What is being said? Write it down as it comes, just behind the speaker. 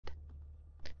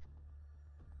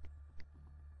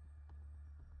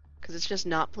because it's just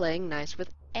not playing nice with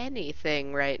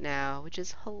anything right now, which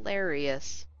is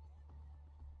hilarious.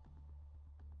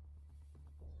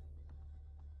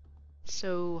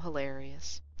 So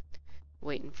hilarious.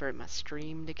 Waiting for my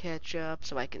stream to catch up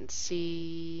so I can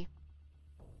see.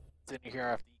 Sitting here, I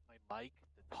have to eat my mic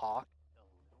to talk a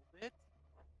little bit.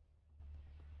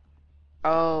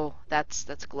 Oh, that's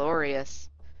glorious.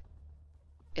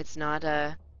 It's not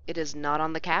it is not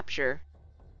on the capture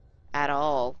at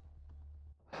all.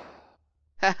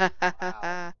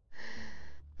 Wow.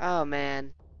 Oh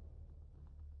man.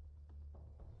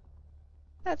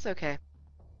 That's okay.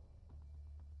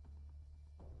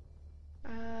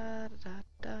 Da,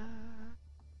 da.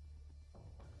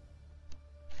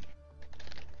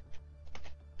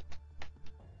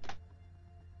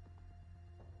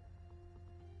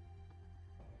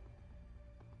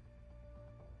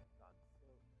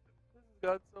 This has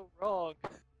gone so wrong.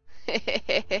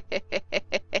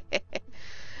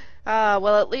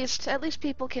 Well, at least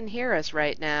people can hear us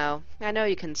right now. I know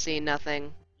you can see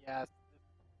nothing. Yes,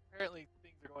 apparently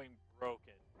things are going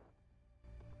broken.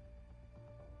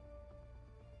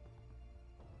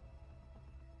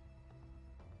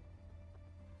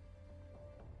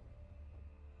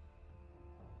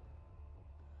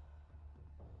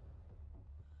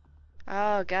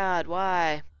 Oh God,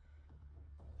 why?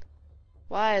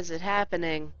 Why is it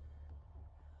happening?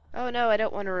 Oh no, I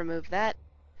don't want to remove that.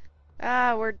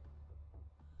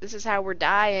 This is how we're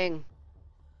dying.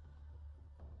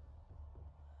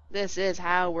 This is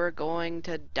how we're going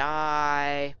to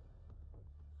die.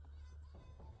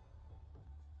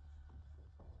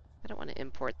 I don't want to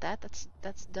import that.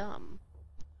 That's dumb.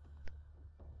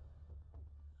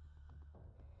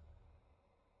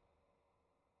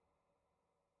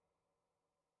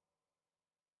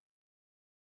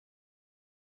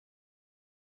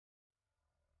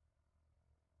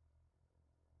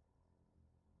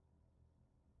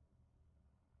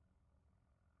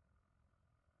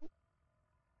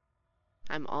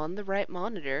 I'm on the right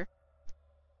monitor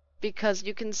because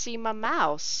you can see my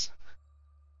mouse.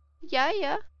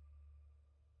 Yeah.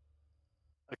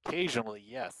 Occasionally,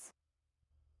 yes.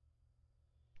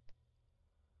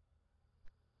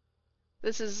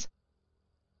 This is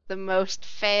the most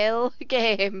fail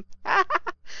game.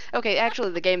 Okay,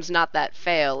 actually the game's not that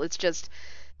fail. It's just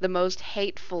the most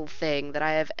hateful thing that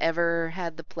I have ever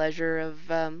had the pleasure of,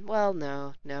 well,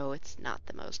 no, it's not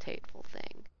the most hateful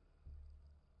thing.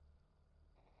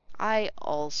 I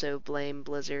also blame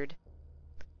Blizzard.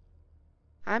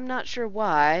 I'm not sure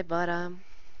why, but, I'm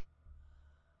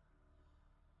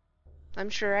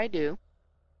sure I do.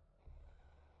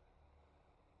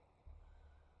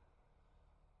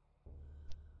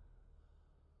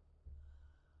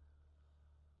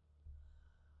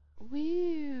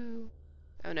 Woo!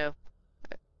 Oh no.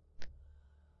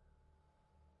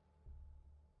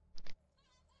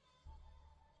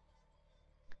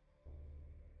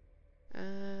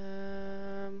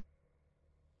 Um...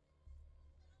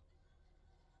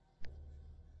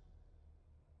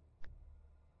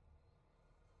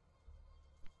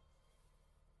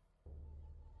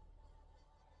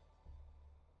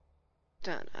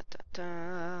 Da da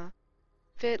da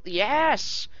da.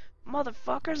 Yes!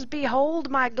 Motherfuckers,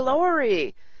 behold my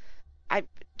glory! I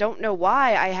don't know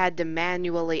why I had to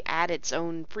manually add its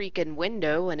own freaking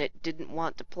window and it didn't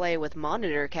want to play with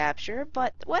monitor capture,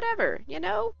 but whatever, you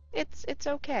know? It's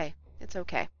okay. It's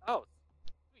okay. Oh,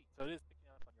 sweet. So it is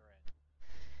picking up on your end.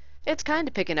 It's kind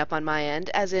of picking up on my end,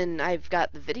 as in I've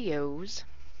got the videos,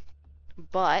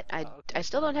 but I Okay.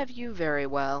 still don't have you very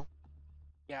well.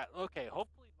 Yeah, okay.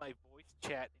 Hopefully my voice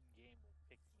chat in game will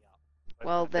pick me up. But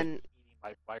Well, I'm busy then eating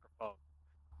my microphone.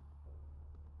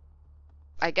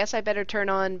 I guess I better turn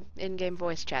on in-game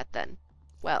voice chat then.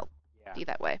 Well, Yeah. be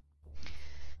that way.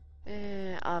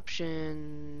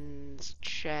 Options,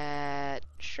 chat.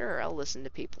 Sure, I'll listen to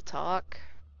people talk.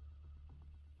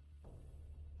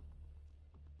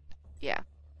 Yeah,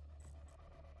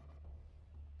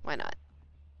 why not?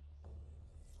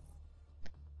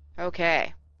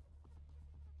 Okay.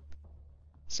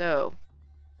 So,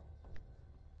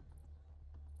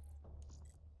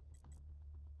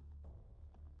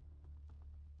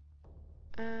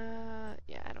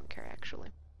 yeah, I don't care actually.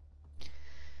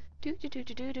 Do do do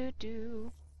do do do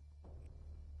do.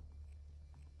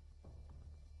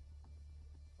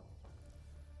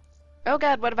 Oh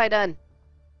God, what have I done?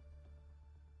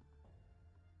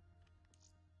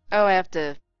 Oh, I have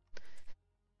to.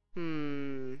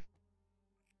 Hmm.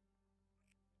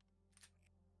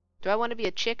 Do I want to be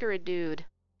a chick or a dude?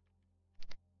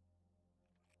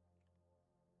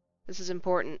 This is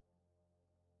important.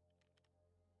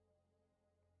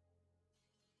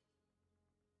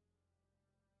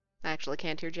 I actually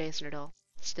can't hear Jason at all.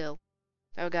 Still.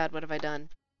 Oh god, what have I done?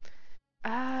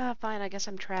 Ah, fine, I guess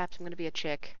I'm trapped. I'm gonna be a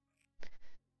chick.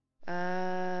 I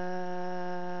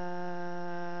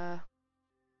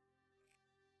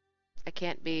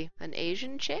can't be an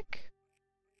Asian chick?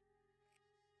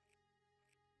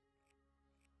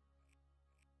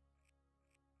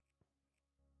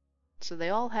 So they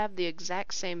all have the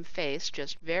exact same face,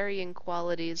 just varying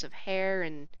qualities of hair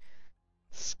and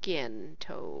skin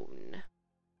tone.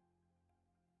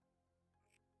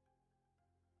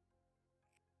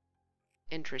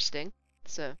 Interesting.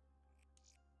 So,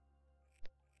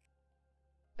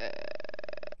 uh,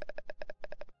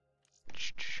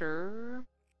 sure.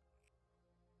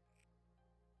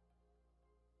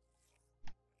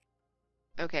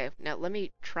 Okay, now let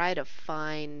me try to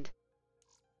find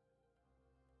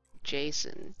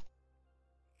Jason.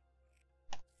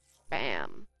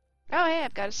 Bam. Oh, hey,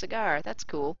 I've got a cigar. That's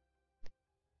cool.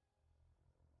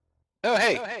 Oh,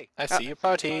 hey. I see your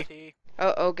party.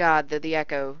 Oh god, the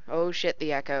echo. Oh shit,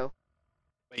 the echo.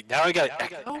 Wait, now I got an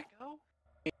echo?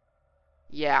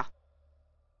 Yeah.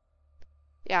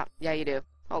 Yeah, you do.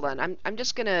 Hold on, I'm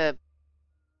just gonna...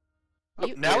 Oh,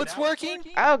 now it's working?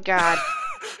 Oh god.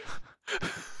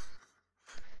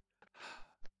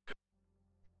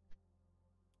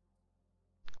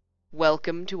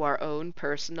 Welcome to our own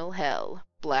personal hell,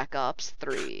 Black Ops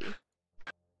 3.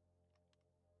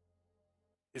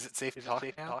 Is it safe to talk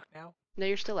now? No,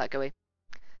 you're still echoey.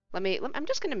 I'm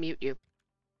just gonna mute you.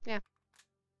 Yeah.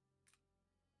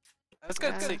 That's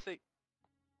good.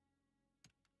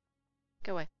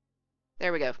 Go away.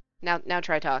 There we go. Now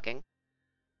try talking.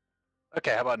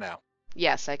 Okay, how about now?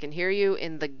 Yes, I can hear you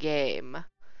in the game.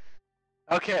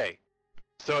 Okay,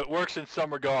 so it works in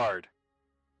some regard.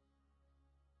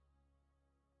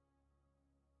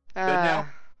 Good now?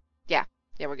 Yeah,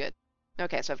 we're good.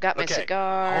 Okay, so I've got my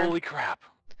cigar. Holy crap.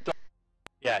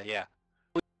 Yeah.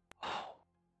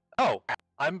 Oh,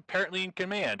 I'm apparently in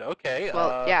command. Okay.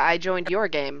 Well, yeah, I joined your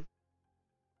game.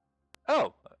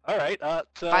 Oh, all right.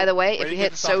 So by the way, if ready you to hit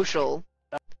get this off?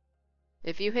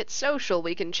 social,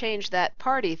 we can change that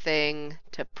party thing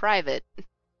to private.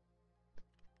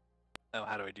 Oh,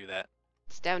 how do I do that?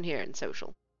 It's down here in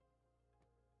social.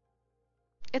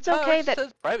 It's Oh, okay it that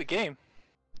says private game.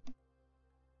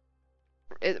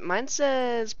 mine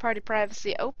says party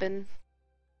privacy open.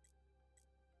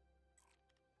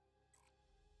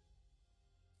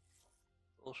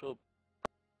 Social.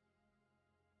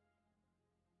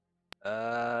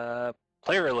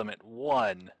 Player limit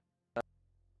 1.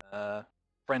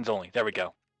 Friends only. There we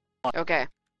go. Okay,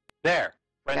 There.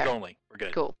 Friends There. only. We're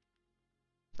good. cool.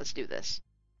 Let's do this.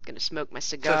 Gonna smoke my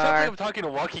So it sounds like cigar. I'm talking to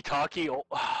walkie-talkie. Oh,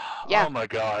 Yeah. oh my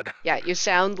god. Yeah, you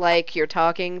sound like you're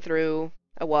talking through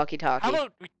a walkie-talkie.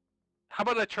 How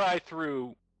about I try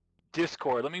through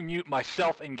Discord? Let me mute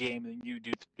myself in game, and you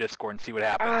do Discord and see what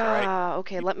happens. All right.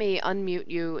 Okay, let me unmute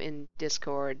you in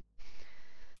Discord.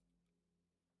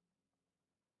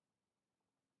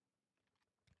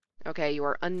 Okay, you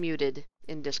are unmuted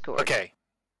in Discord. Okay.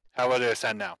 How about I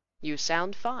sound now? You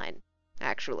sound fine,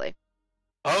 actually.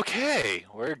 Okay,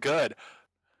 we're good.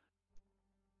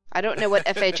 I don't know what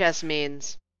FHS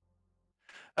means.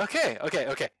 Okay.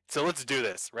 So let's do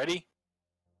this. Ready?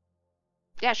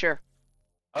 Yeah, sure.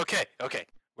 Okay.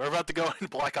 We're about to go into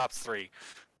Black Ops 3.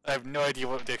 I have no idea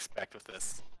what to expect with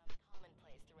this.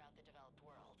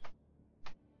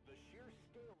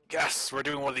 Yes, we're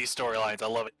doing one of these storylines. I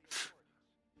love it.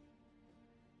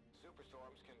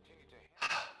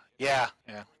 Yeah,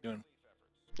 doing.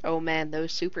 Oh man,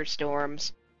 those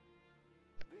superstorms.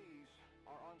 These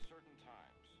are uncertain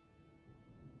times.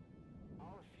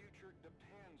 Our future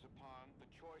depends upon the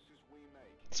choices we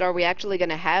make. So are we actually going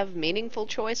to have meaningful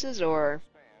choices, or...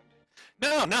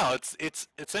 No, it's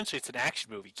essentially it's an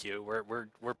action movie, Q.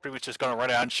 We're pretty much just gonna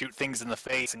run out and shoot things in the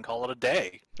face and call it a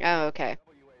day. Oh, okay.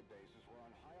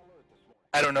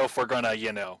 I don't know if we're gonna,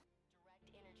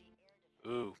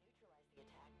 Ooh.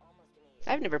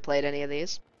 I've never played any of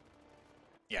these.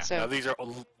 Yeah, So- no, these are,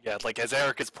 like as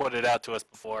Eric has pointed out to us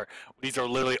before, these are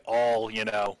literally all,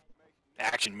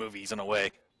 action movies in a way.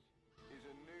 Is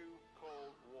a new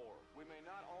Cold War. We may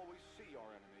not always see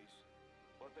our enemies,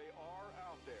 but they are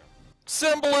out there.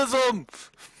 Symbolism! My name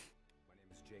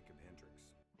is Jacob Hendricks.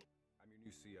 I'm your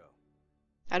new CO.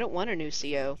 I don't want a new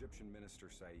CO. Egyptian Minister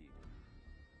Said.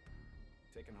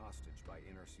 Taken hostage by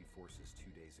NRC forces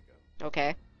 2 days ago.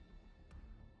 Okay.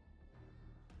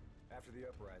 After the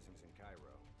uprisings in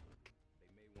Cairo, they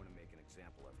may want to make an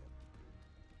example of him.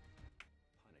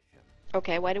 Punish him.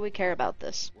 Okay, why do we care about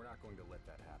this? We're not going to let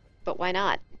that happen. But why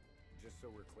not? Just so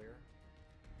we're clear,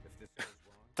 if this goes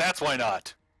wrong, That's why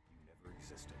not. you never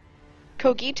existed.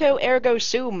 Cogito ergo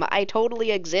sum. I totally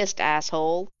exist,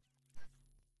 asshole.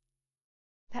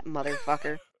 That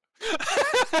motherfucker.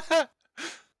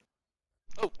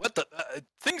 Oh, what the?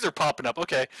 Things are popping up.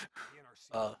 Okay. The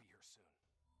NRC will be here soon.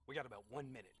 We got about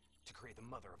 1 minute to create the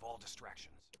mother of all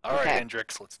distractions. All right, Okay.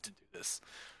 Hendrix, let's do this.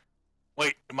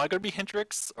 Wait, am I gonna be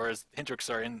Hendrix, or is Hendrix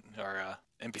our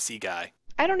NPC guy?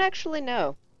 I don't actually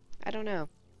know. I don't know.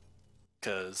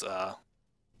 Cause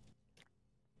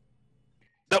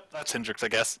nope, that's Hendrix, I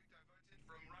guess.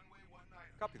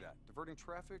 Copy that. Diverting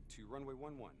traffic to runway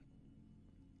 11.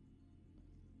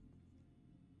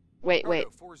 Wait, wait.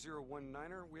 Cargo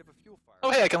 4019er, we have a fuel fire. Oh,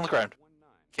 hey, I can look around. 19.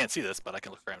 Can't see this, but I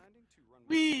can look around. Landing to runway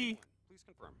Whee! 11. Please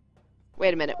confirm.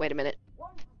 Wait a minute, wait a minute.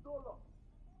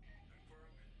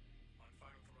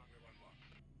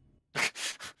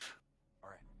 All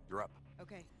right, you're up.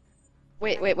 Okay.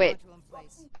 Wait, wait, wait. Module in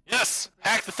place. Yes,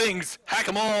 hack the things, hack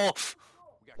them all.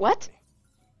 We got What? company.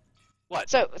 What?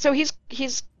 So he's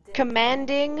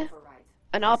commanding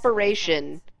an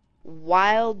operation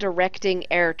while directing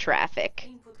air traffic.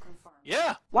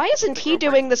 Yeah. Why isn't he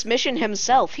doing this mission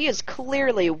himself? He is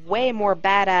clearly way more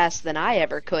badass than I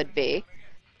ever could be.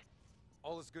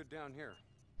 All is good down here.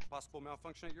 Possible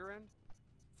malfunction at your end?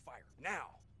 Fire now.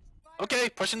 Okay,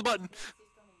 pushing the button.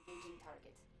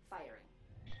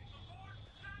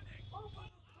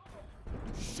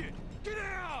 Shit! Get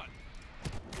down!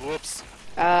 Whoops.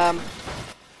 You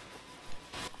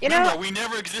Remember, know, we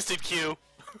never existed, Q.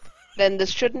 then this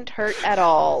shouldn't hurt at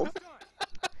all.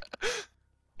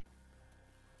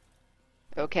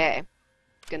 Okay.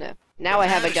 Now I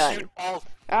have a gun. Shoot all-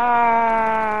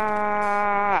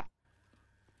 Ah!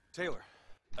 Taylor.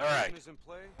 All right. Mission is in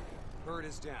play. Bird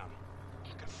is down.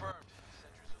 Confirmed.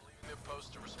 Sentries are leaving their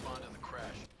post to respond to the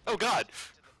crash. Oh God. To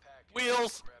the package.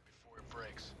 Wheels. Grab before it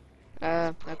breaks.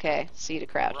 Okay. C to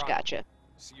crouch. Right. Gotcha.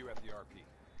 See you at the RP.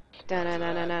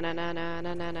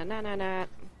 Da-na-na-na-na-na-na-na-na-na-na.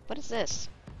 What is this?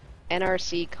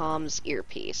 NRC comms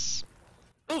earpiece.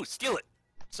 Ooh, steal it.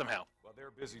 Somehow. While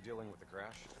they're busy dealing with the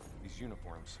crash, these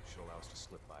uniforms should allow us to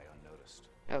slip by unnoticed.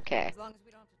 Okay. As long as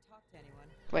we don't have to talk to anyone.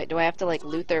 Wait, do I have to, like,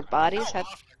 loot their bodies? Ow,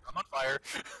 I'm on fire.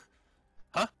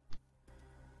 Huh?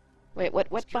 Wait, what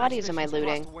Security bodies am I stations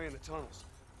across looting? the way in the tunnels.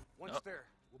 Once Oh. there,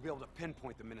 we'll be able to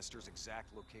pinpoint the minister's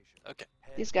exact location. Okay.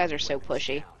 Head These guys are so weapons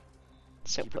pushy. down.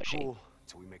 So Keep it pushy. cool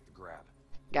till we make the grab.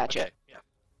 Gotcha. Okay. Yeah.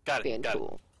 Got it. Being got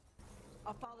cool.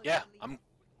 I'll follow It. Yeah. the lead. I'm.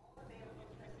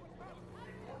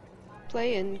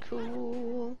 Playing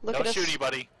cool. Look Don't at us. shoot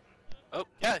anybody. Oh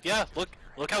yeah, yeah.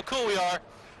 Look how cool we are.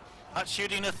 Not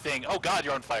shooting a thing. Oh God,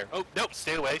 you're on fire. Oh nope.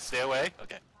 Stay away. Stay away.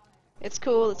 Okay. It's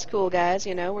cool, guys.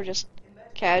 You know, we're just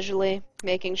casually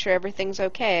making sure everything's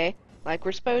okay, like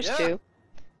we're supposed Yeah. to.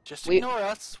 Just We- ignore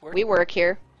us. We work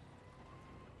here.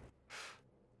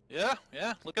 Yeah.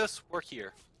 Yeah. Look at us work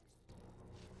here.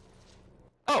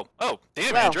 Oh. Oh.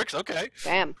 Damn, Well. Hendrix. Okay.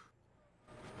 Damn.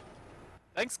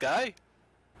 Thanks, guy.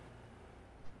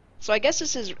 So I guess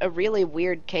this is a really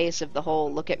weird case of the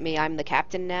whole "look at me, I'm the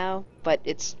captain now," but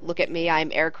it's "look at me,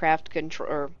 I'm aircraft control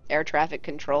or air traffic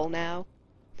control now."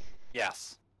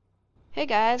 Yes. Hey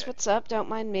guys, Okay. what's up? Don't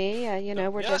mind me. You know,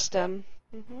 we're Yeah, just yeah.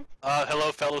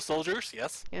 Hello, fellow soldiers.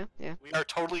 Yes. yeah. We are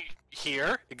totally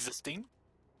here, existing.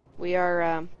 We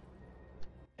are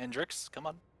Hendrix, come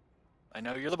on. I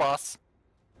know you're the boss.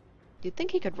 You'd think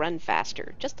he could run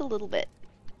faster, just a little bit.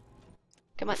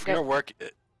 Come on, If we are go. work,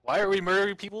 why are we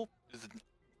murdering people?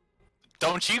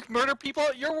 Don't you murder people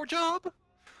at your job?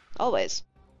 Always.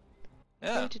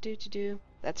 Yeah. Do.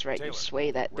 That's right. You Taylor,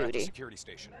 sway that We're at the booty. security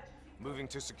station. Moving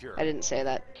to secure. I didn't say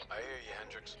that. I hear you,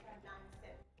 Hendrix.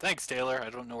 Thanks, Taylor.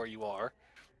 I don't know where you are.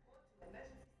 I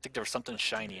think there was something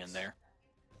shiny in there.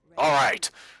 All right.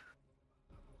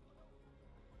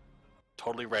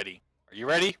 Totally ready. Are you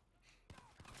ready?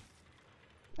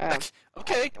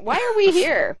 Okay. Why are we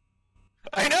here?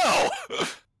 I know.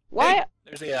 Why? Hey,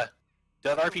 there's a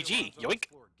dev RPG. Everyone's on this Yoink.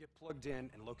 floor. Get plugged in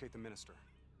and locate the minister.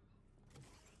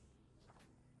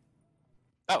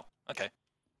 Oh, okay.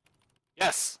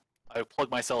 Yes, I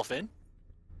plug myself in.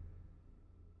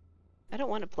 I don't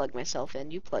want to plug myself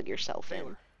in. You plug yourself in.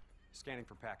 Taylor, scanning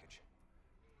for package.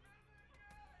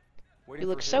 Waiting You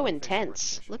for look a so hit on facial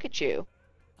intense. recognition. Look at you.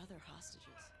 Other hostages.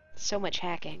 So much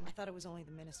hacking. I thought it was only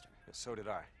the minister. Yeah, so did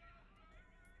I.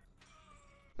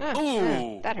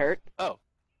 Ooh. That hurt. Oh,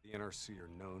 The NRC are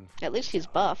known for At least he's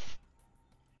buff.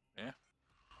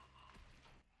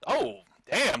 oh,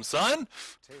 damn, son.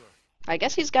 Taylor, I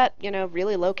guess he's got, you know,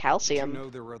 really low did you calcium. know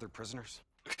there were other prisoners?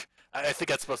 I think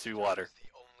that's supposed to be water. The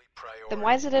only priority. Then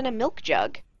why is it in a milk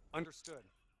jug? Understood.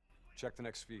 Check the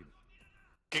next feed.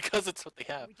 Because it's what they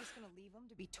Are have. we just gonna leave them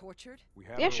to be tortured? We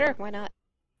have Yeah, our sure. order. Why not?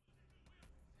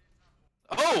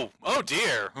 Oh! Oh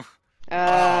dear!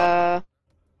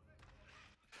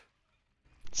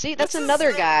 See, that's This is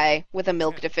another so- guy with a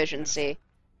milk deficiency.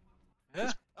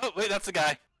 Yeah. Oh, wait, that's the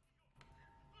guy.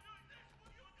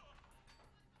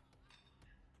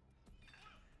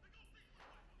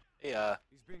 Hey,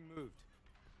 He's being moved.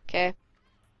 Okay.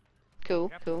 Cool,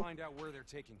 We have to cool. find out where they're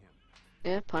taking him.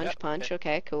 Yeah, punch, Yep, punch.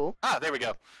 Okay, cool. there we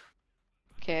go.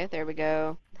 Okay, there we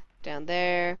go. Down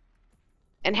there.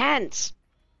 Enhance!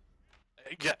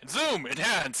 Yeah, zoom,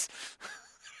 enhance!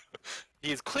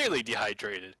 He is clearly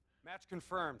dehydrated. Match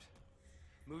confirmed.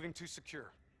 Moving to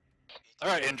secure.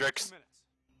 Alright, 2 Hendrix. minutes.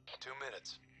 2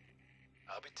 minutes.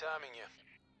 I'll be timing you.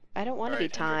 I don't want to be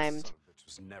Alright, timed. Son of a bitch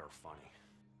was never funny.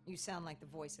 You sound like the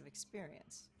voice of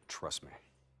experience. Trust me.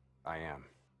 I am.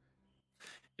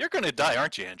 You're gonna die,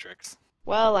 aren't you, Hendrix?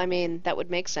 Well, I mean, that would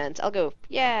make sense. I'll go,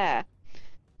 yeah!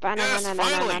 Yes,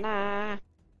 finally! Ba-na-na-na-na-na-na.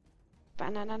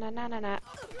 Ba-na-na-na-na-na-na.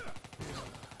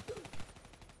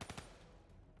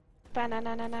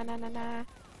 Ba-na-na-na-na-na-na.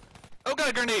 Oh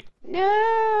god, grenade!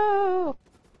 No!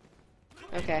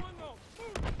 Okay.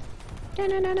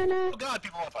 Da-na-na-na-na. Oh god,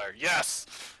 people on fire. Yes!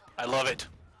 I love it.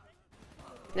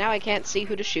 Now I can't see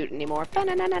who to shoot anymore.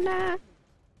 Ba-na-na-na-na.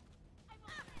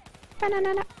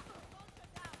 Ba-na-na-na.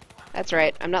 That's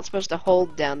right. I'm not supposed to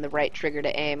hold down the right trigger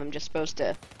to aim. I'm just supposed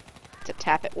to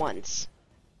tap it once.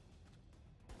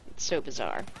 It's so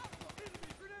bizarre.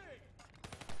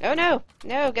 Oh no!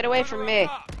 No, get away from me!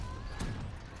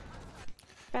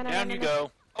 Down you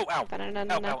go. Oh, ow. Ow,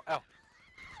 Ba-na-na-na-na. ow, ow.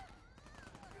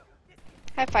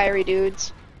 Hi, fiery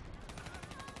dudes.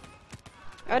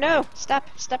 Oh no! Stop!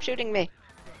 Stop shooting me!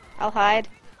 I'll hide.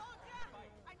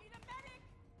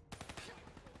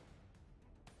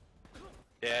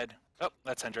 Dead. Oh,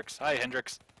 that's Hendrix. Hi,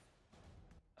 Hendrix.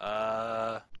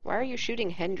 Why are you shooting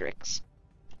Hendrix?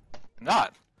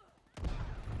 Not.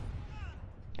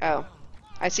 Oh.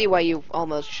 I see why you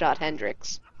almost shot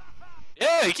Hendrix.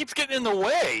 Yeah, he keeps getting in the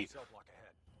way. Cell block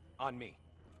ahead. On me.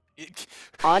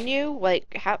 On you?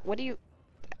 Like, how, what do you...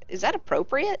 Is that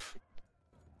appropriate?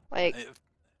 Like,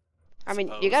 I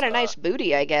mean, you got a nice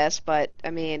booty, I guess, but, I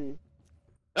mean...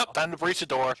 Oh, time to breach the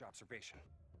door. Observation.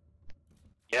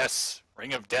 Yes,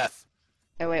 Ring of Death.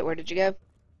 Oh wait, where did you go?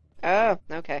 Oh,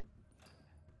 okay.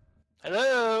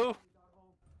 Hello.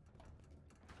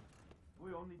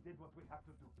 We only did what we have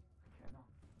to do. Cannot.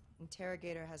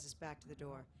 Interrogator has his back to the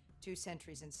door. 2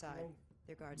 sentries inside.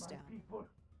 Their guards down. People,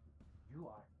 you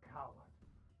are cowards.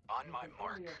 On my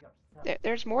mark.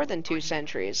 There's more than 2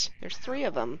 sentries. There's 3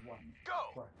 of them.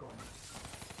 Go!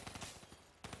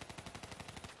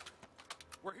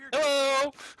 We're here.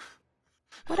 Hello.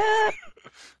 What up?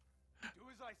 Do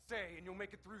as I say, and you'll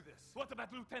make it through this. What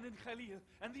about Lieutenant Khalil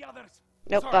and the others?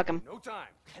 Nope, Sorry, fuck him. No time.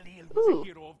 Khalil was Ooh. a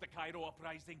hero of the Cairo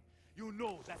uprising. You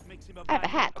know that makes him a I have a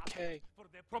valuable hat. asset. Okay. For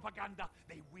their propaganda,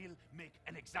 they will make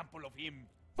an example of him.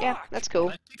 Yeah, that's cool.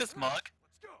 Can I take this mug? Let's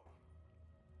go.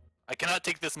 I cannot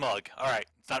take this mug. Alright,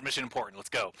 it's not mission important. Let's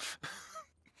go.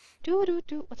 Do.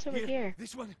 What's over here?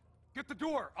 This one. Get the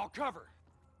door. I'll cover.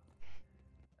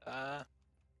 Oh.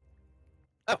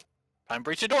 Time to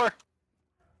breach the door.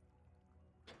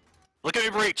 Look at me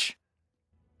breach.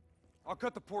 I'll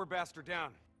cut the poor bastard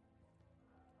down.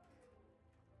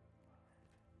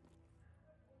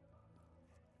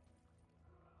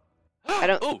 I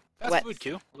don't- Oh, fast what? food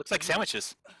queue. Looks like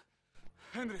sandwiches.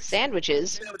 Hendrix.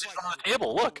 Sandwiches? Sandwiches on the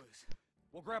table, look.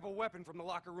 We'll grab a weapon from the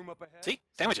locker room up ahead. See?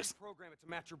 Sandwiches. Program it to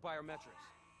match your biometrics.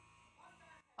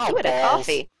 Oh, Ooh, and a balls.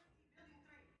 coffee.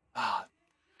 Ah.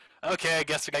 Okay, I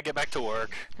guess we gotta get back to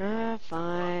work. Fine.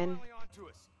 Finally onto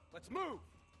us. Let's move.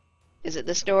 Is it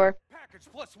this door? Package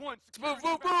 +1. Move, security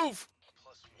move, back. move!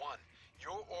 +1.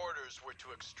 Your orders were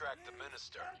to extract the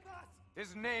minister.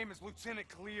 His name is Lieutenant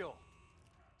Khalil.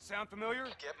 Sound familiar?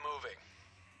 Get moving.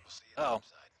 We'll see you Oh.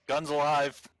 outside. Guns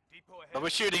alive. Depot ahead. But we're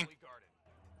shooting. fully guarded.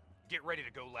 Get ready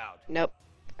to go loud. Nope.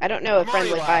 I don't know if I'm already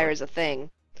friendly loud. fire is a thing.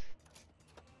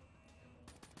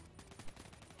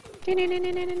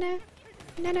 Na-na-na-na-na-na.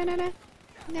 Na-na-na-na.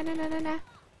 Na-na-na-na-na.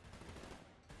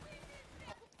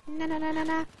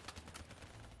 Na-na-na-na-na.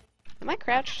 Am I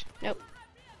crouched? Nope.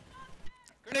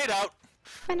 Grenade out.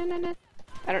 Na-na-na-na.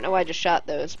 I don't know why I just shot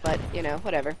those, but, you know,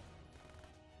 whatever.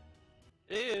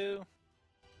 Ew.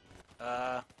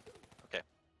 Okay.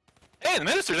 Hey, the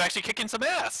minister's actually kicking some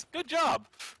ass. Good job.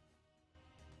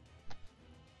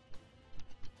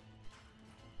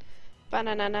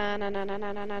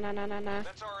 Ba-na-na-na-na-na-na-na-na-na-na-na.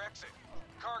 That's our exit.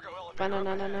 Cargo elevator up ahead.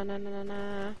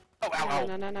 Ba-na-na-na-na-na-na-na. Oh, ow, ow.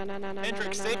 Na-na-na-na-na-na-na-na-na-na-na.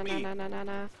 Hendrix, save me.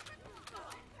 Na-na-na.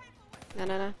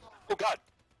 Na-na-na. Oh, God.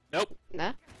 Nope.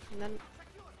 Na? Na-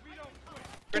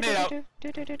 Grenade out.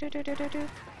 Do-do-do-do-do-do-do-do-do-do.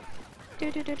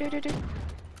 Do-do-do-do-do-do.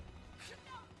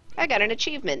 I got an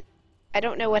achievement. I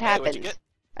don't know what Hey, what'd you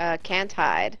happened. Can't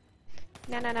hide.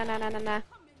 Na na na na na na na.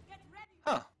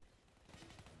 Huh.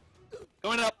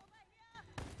 Going up.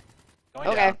 Going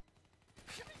Okay. down.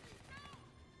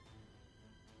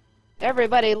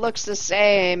 Everybody looks the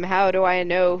same. How do I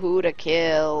know who to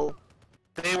kill?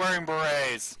 They wearing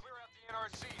berets. Clear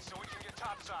out the NRC so we can get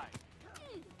topside.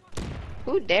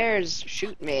 Who dares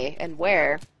shoot me and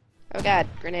where? Oh god,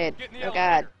 grenade. Get in the Oh elevator.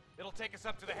 god. It'll take us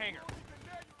up to the hangar.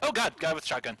 Oh god, guy with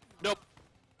shotgun. Nope.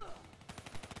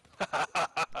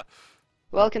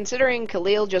 Well, considering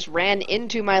Khalil just ran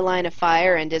into my line of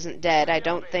fire and isn't dead, I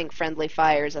don't think friendly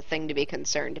fire is a thing to be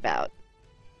concerned about.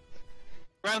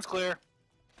 Ground's clear.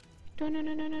 I'm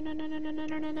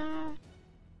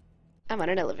on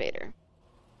an elevator.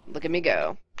 Look at me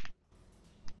go.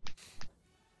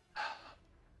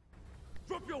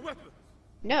 Drop your weapon.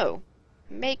 No.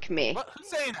 Make me. What? Who's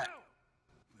saying that?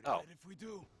 Oh. If we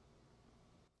do,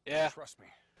 Yeah. Trust me,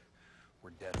 we're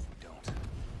dead if we don't.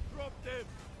 drop them.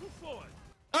 Move forward.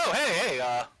 Oh, hey,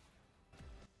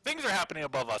 things are happening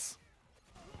above us.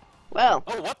 Well,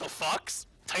 Oh, what the fucks?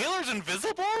 Taylor's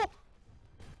invisible?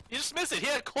 You just missed it. He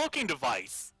had a cloaking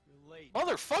device. You're late.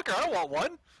 Motherfucker, I don't want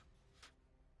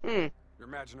one. Your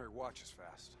imaginary watch is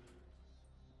fast.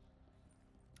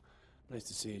 Nice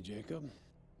to see you, Jacob.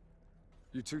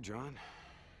 You too, John.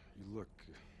 You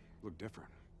look different.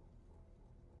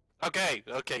 Okay,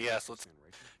 yes, let's...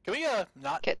 Can we,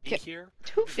 not Can- be can- here?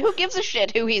 who gives a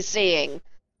shit who he's seeing?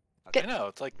 I know,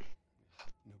 it's like...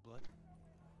 New blood.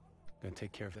 Gonna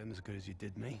take care of them as good as you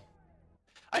did me.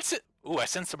 I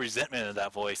sense some resentment in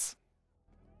that voice.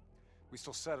 We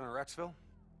still set on our exfil?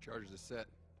 Charges are set.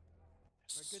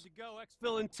 Good to go.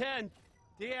 Exfil in 10.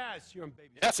 Diaz, you're on baby.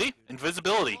 Yeah, see?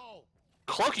 Invisibility. Oh.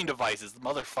 Cloaking devices,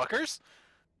 motherfuckers.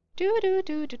 Do do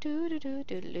do do do do do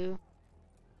do do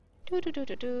do do do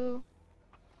do do.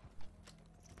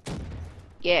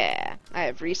 Yeah, I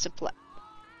have resupply.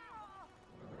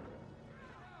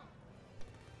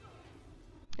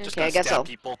 Just Okay, I gonna guess stab I'll. To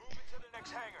people. the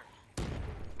next hangar.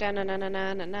 Da na na na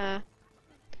na na na.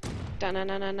 Da na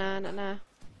na na na na na.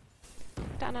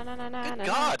 Da na na na na Good na.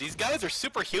 God, these guys are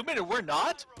superhuman and we're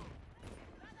not?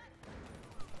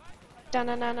 Da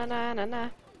na na na na na na.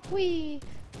 Wee.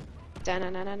 Da na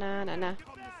na na na na na.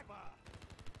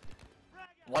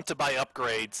 Want to buy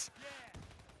upgrades.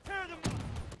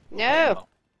 No!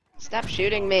 Stop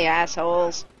shooting me,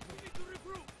 assholes.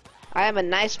 I am a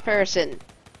nice person.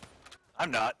 I'm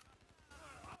not.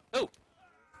 Oh.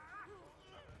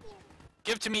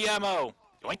 Give to me ammo.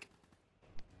 Yoink.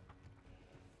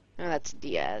 Oh, that's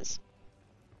Diaz.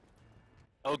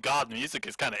 Oh god, the music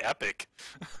is kind of epic.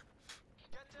 Get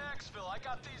to Xville. I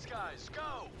got these guys. Go.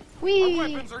 Our Whee!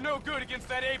 weapons are no good against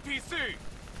that APC.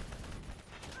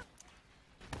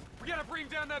 We gotta bring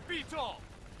down that VTOL.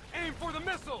 Aim for the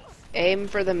missiles. Aim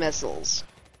for the missiles.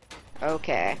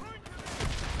 Okay.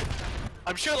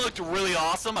 I'm sure it looked really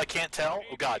awesome, I can't tell.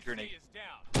 Oh god, APC grenade.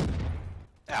 is down.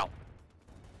 Ow.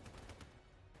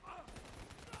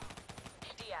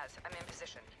 Diaz, I'm in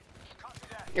position. Copy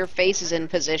that. Your face is in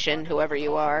position, whoever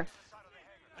you are.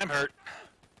 I'm hurt.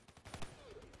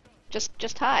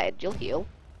 Just hide. You'll heal.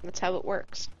 That's how it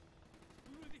works.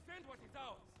 We will defend what is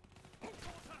ours.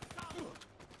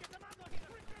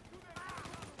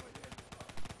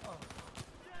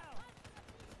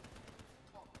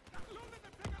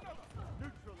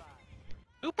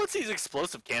 Who puts these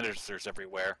explosive canisters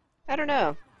everywhere? I don't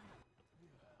know.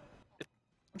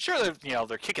 I'm sure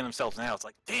they're kicking themselves now. It's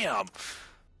like, damn.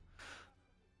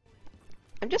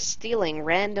 I'm just stealing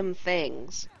random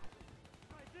things.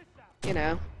 You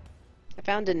know. I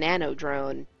found a nano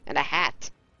drone and a hat.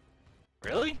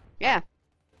 Really? Yeah.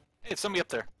 Hey, it's somebody up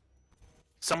there.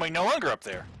 Somebody no longer up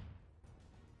there.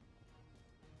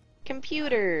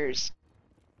 Computers.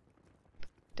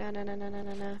 Da na na na na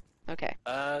na na. Okay.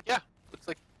 Yeah. Looks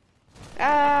like...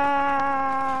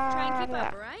 Try and keep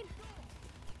up, alright?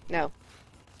 No.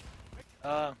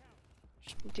 Are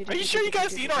you sure you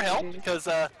guys need our help? Because,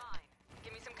 Fine.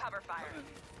 Give me some cover fire.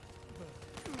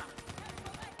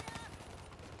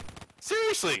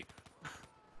 seriously!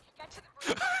 Get to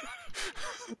the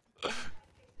roof.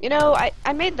 You know,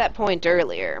 I made that point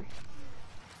earlier.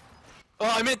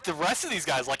 Well, I meant the rest of these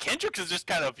guys. Like, Hendrix is just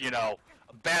kind of,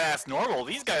 badass normal.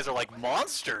 These guys are like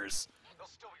monsters. They'll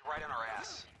still be right on our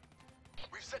ass.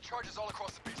 We've set charges all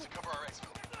across the beach to cover our exfil.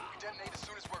 We detonate as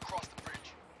soon as we're across the bridge.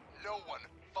 No one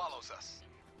follows us.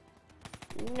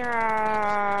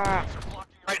 Nah.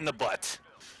 Right in the butt.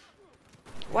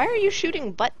 Why are you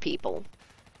shooting butt people?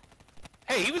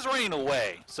 Hey, he was running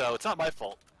away, so it's not my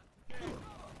fault.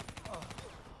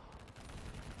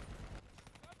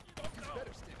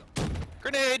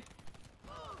 Grenade!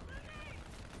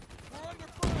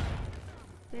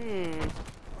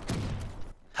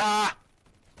 Ha!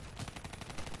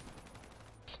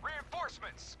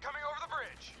 Reinforcements coming over the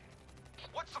bridge.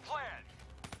 What's the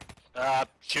plan?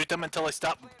 Shoot them until they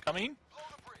stop coming? Blow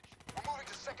the bridge. We're moving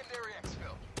to secondary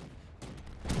exfil.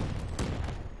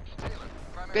 Taylor,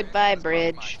 primary Goodbye, exfil is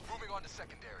bridge. compromised. Moving on to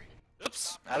secondary.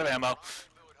 Oops, out of ammo.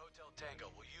 Rendezvous at Hotel Tango.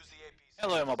 We'll use the APC.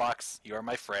 Hello, ammo box. You are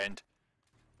my friend.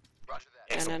 Roger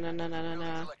that. Excellent. No.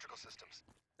 Buildings, electrical systems.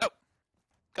 Oh,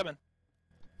 coming.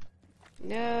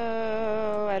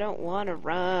 No, I don't want to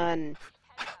run.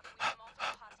 Heads up, we have multiple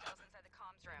hostiles inside the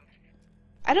comms room.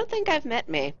 I don't think I've met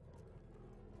me.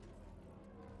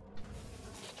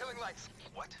 Killing lights.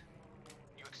 What?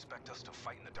 You expect us to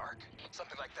fight in the dark?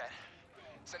 Something like that.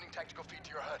 Sending tactical feed to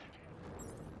your HUD.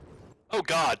 Oh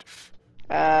god,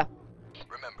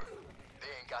 Remember, they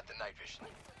ain't got the night vision.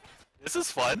 this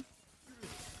is fun.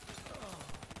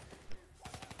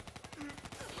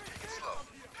 Take it slow.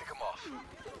 Pick them off.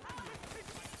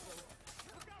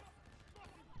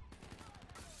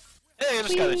 Hey, I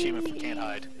just got an achievement for Can't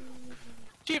Hide.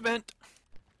 Achievement!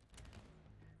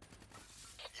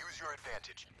 Use your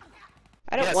advantage.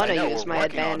 I don't Yes, want I to know, use we're my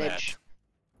working on advantage.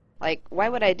 Like, why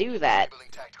would I do that? Enabling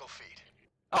tactical feed.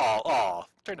 Oh,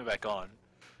 turn it back on.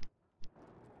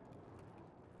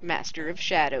 Master of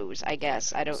Shadows, I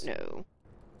guess. I don't know.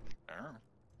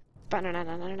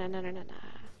 Ba-na-na-na-na-na-na-na-na.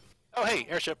 Oh, hey,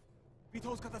 airship.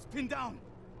 Vito's got us pinned down.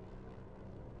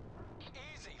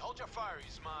 Easy. Hold your fire.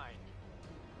 He's mine.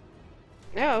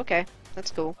 Oh, okay.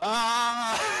 That's cool.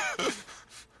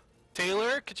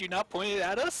 Taylor, could you not point it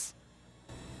at us?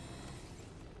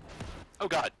 Oh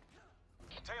god.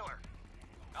 Taylor,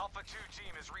 Alpha 2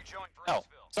 team is rejoined for Oh,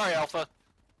 exfil. sorry, Alpha.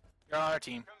 You're on our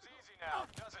team. Comes easy now,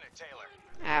 doesn't it, Taylor?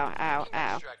 Ow, ow,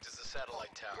 ow. Extract is the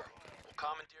satellite tower. We'll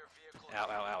commandeer vehicle. Ow,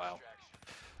 ow, ow, ow.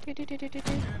 Do-do-do-do-do-do.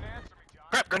 Didn't answer me, John.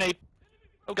 Crap, grenade!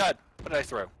 Oh god, what did I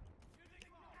throw?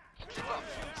 Keep up.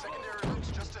 Secondary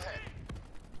routes just ahead.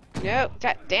 No,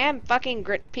 that damn fucking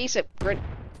piece of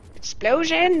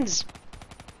explosions!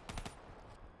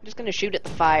 I'm just gonna shoot at the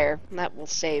fire, and that will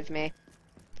save me.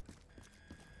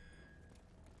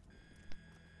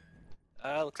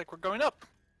 Looks like we're going up.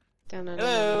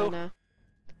 Da-na-na-na-na-na.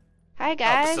 Hi, Oh,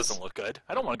 guys. this doesn't look good.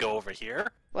 I don't want to go over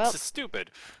here. Well- This is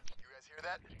stupid. You guys hear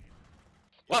that?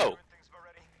 Whoa. Things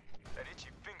already? That itchy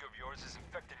finger of yours is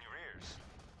infecting your ears.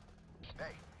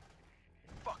 Hey,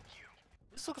 fuck you.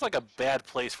 This looks like a bad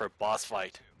place for a boss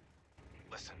fight.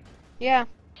 Listen. Yeah.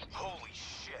 Holy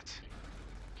shit.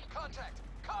 Contact!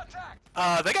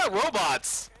 Contact! They got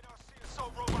robots! NRC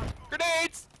assault robots.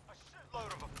 Grenades! A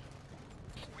shitload of them.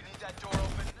 We need that door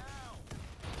open now.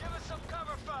 Give us some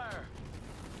cover fire.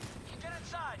 Get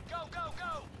inside. Go, go,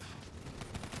 go.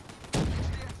 Get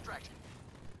to the extract.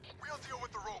 We'll deal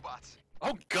with the robots.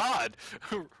 Oh god!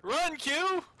 Run,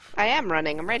 Q! I am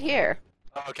running. I'm right here.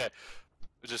 Oh, okay. I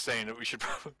was just saying that we should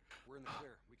probably... We're in the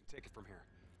clear. We can take it from here.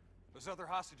 Those other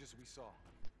hostages we saw,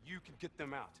 you can get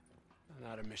them out.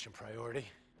 Not a mission priority.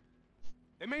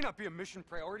 They may not be a mission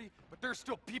priority, but they're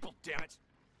still people, damn it.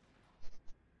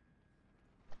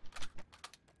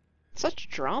 Such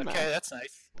drama. Okay, that's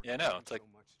nice. Yeah, no, it's like... So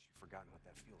much that you've forgotten what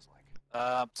that feels like.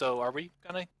 So are we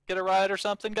gonna get a ride or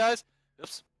something, guys?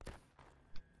 Oops.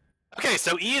 Okay,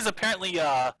 so E is apparently,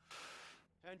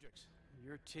 Hendricks,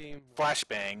 your team.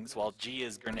 flashbangs, while G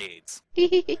is grenades. More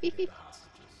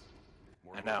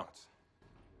I know. robots.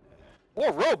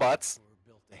 Or robots!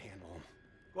 We're built to handle them.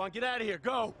 Go on, get out of here.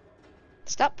 Go.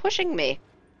 Stop pushing me.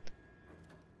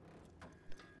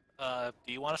 Do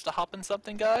you want us to hop in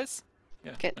something, guys?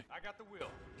 Yeah. Get- I got the wheel.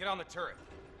 Get on the turret.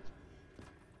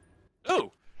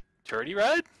 Oh! Turdy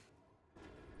ride?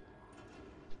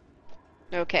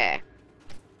 Okay.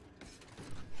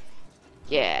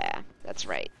 Yeah, that's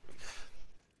right.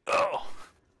 Oh!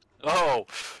 Oh!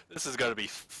 This is gonna be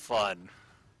fun.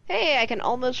 Hey, I can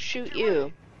almost shoot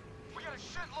you. We got a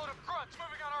shitload of grunts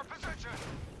moving on our position.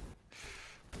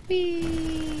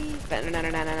 Whee! That's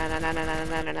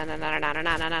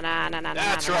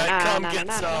right, come get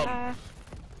some.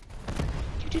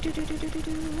 Keep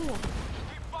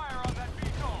fire on that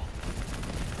VTOL.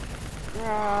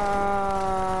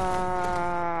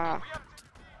 Rah. We have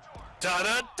to Da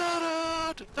da da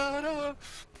da da da.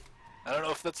 I don't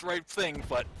know if that's the right thing,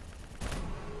 but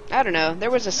I don't know.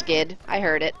 There was a skid. I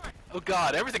heard it. oh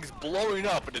god, everything's blowing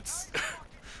up and it's.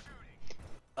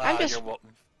 I'm just- You're welcome.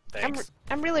 Thanks.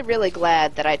 I'm really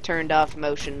glad that I turned off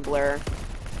motion blur.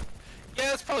 Yeah,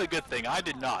 that's probably a good thing. I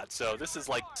did not, so this is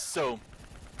like so.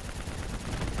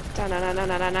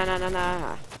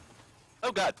 Da-na-na-na-na-na-na-na-na.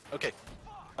 Oh god. Okay.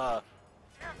 damn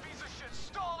piece of shit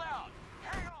stalled out.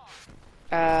 Hang on.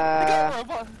 I got a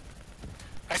robot.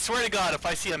 I swear to God, if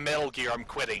I see a Metal Gear, I'm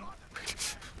quitting. What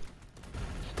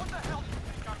the hell do you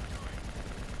think I'm doing?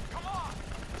 Come on!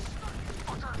 Start, you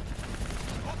fucker!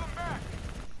 Hold them back!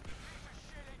 Piece of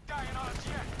shit ain't dying on us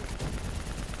yet!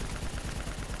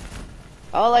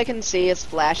 All I can see is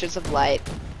flashes of light.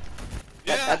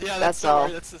 Yeah, That's all.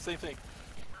 That's the same thing.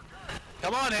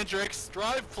 Come on, Hendrix,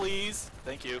 drive, please.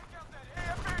 Thank you.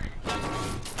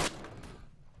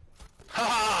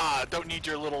 Haha! Don't need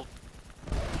your little.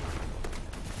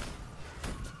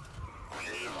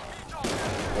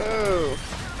 Ooh.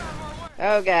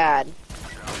 Oh God.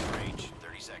 Range,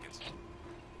 30 seconds.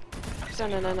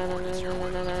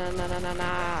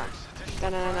 Da-na-na-na-na-na-na-na-na-na-na-na.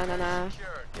 Da-na-na-na-na-na.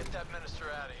 Secure. Get that minister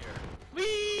out of here.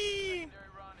 Whee! Secondary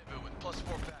rendezvous with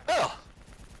 +4 back. Oh,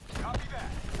 Copy that.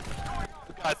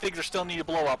 God, things are still need to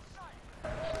blow up.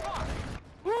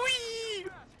 Whee!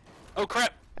 Oh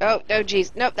crap! Oh, no,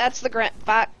 jeez. Nope, that's the grunt.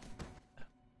 Fuck.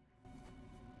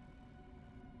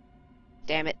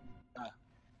 Damn it.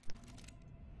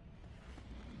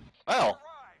 Well.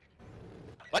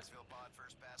 What? Exfil pod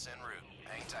first pass en route.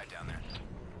 Hang tight down there.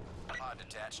 Pod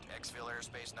detached. Exfil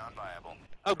airspace non-viable.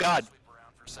 Oh God. Sweep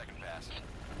around for second pass.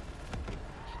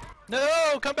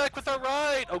 No! Come back with our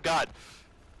ride! Oh God.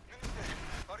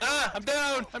 Ah! I'm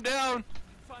down! I'm down!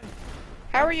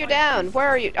 How are you down? Where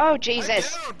are you? Oh,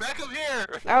 Jesus. I'm down! Back up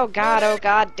here! Oh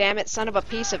God, damn it, son of a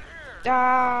piece of... Ah,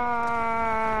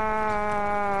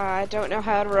 I don't know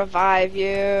how to revive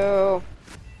you.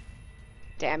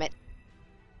 Damn it.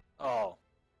 Oh.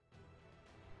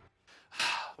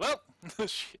 Well.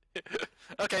 Shit.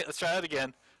 Okay, let's try that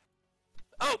again.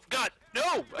 Oh God!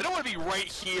 No! I don't want to be right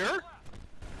here!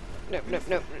 Nope, nope,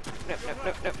 nope, nope, nope, nope,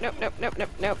 nope, nope, nope, nope, nope,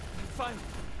 nope.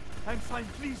 I'm fine.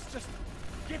 Please, just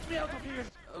get me out of here.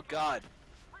 Oh God.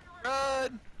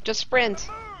 Run! Just sprint.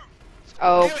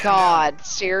 Oh Damn it, God,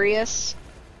 serious?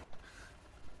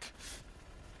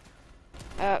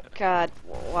 Oh God,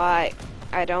 why?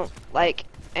 I don't like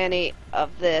any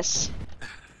of this.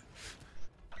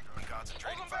 Drone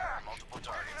concentrating Hold 'em fire back! on multiple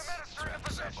Getting targets. the minister into Strap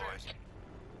this up, position. boys.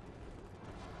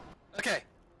 Okay.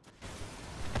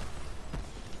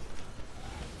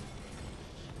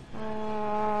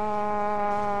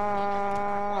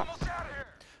 Almost out of here!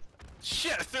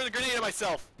 Shit! I threw the grenade at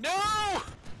myself! No!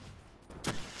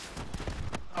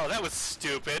 Oh, that was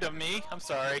stupid of me. I'm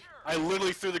sorry. I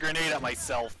literally threw the grenade at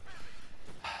myself.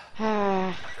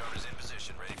 Drone is in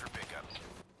position, ready for pickup.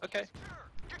 Okay.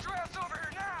 Get your ass over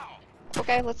here now!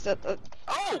 Okay, let's Oh! Ass over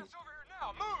here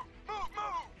now! Move!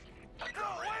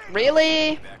 No, wait!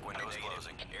 Really? Back window is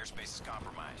closing. Airspace is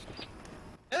compromised.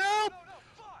 Help! No,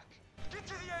 fuck! Get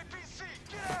to the APC!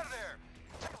 Get out of there!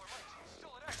 Taylor, my team's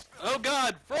still at Exfil. Oh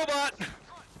God! Robot!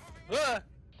 Ah.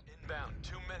 Inbound,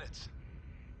 2 minutes.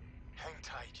 Hang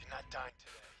tight, you're not dying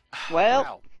today. Well,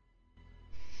 Ow.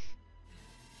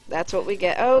 that's what we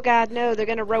get. Oh God, no, they're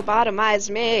gonna robotomize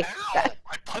me. Ow!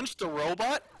 I punched a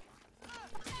robot?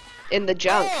 In the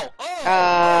junk.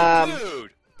 Oh,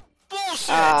 dude!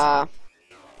 Bullshit!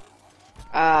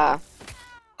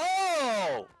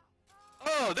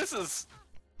 Oh, this is...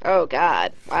 Oh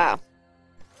God, wow.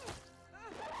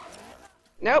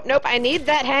 Nope, nope, I need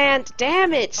that hand.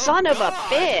 Damn it, son of a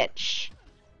God. bitch.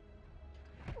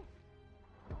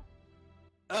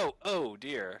 Oh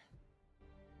dear.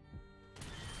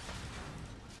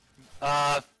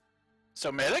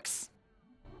 So medics?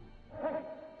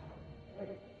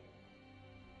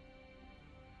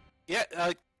 Yeah,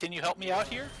 can you help me out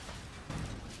here?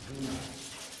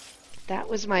 That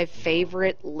was my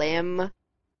favorite limb.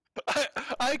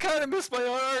 I kind of miss my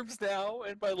arms now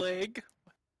and my leg.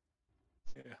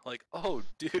 Yeah, like, oh,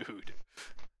 dude.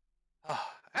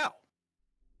 Ow.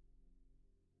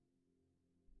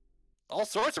 All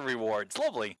sorts of rewards.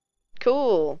 Lovely.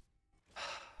 Cool.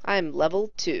 I'm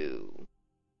level 2.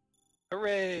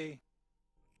 Hooray.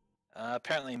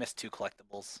 Apparently I missed 2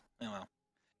 collectibles. Oh well.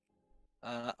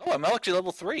 Oh, I'm actually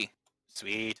level 3.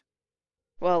 Sweet.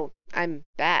 Well, I'm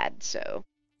bad, so.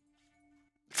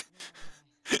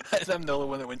 I'm the only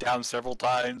one that went down several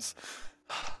times.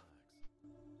 You're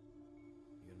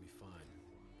gonna be fine.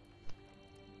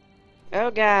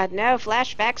 Oh God, no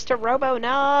flashbacks to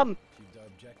Robo-Numb. Achieved our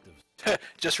objectives.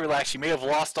 Just relax. You may have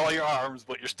lost all your arms,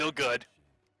 but you're still good.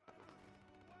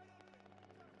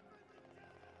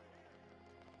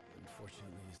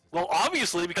 Unfortunately, Well,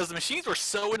 obviously, because the machines were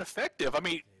so ineffective. I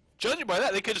mean, judging by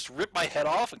that, they could just rip my head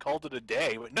off and called it a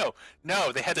day. But no,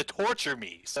 they had to torture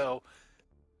me. So,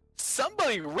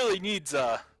 somebody really needs,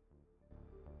 I think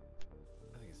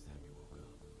it's time you woke up,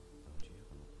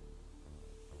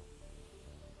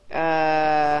 don't you?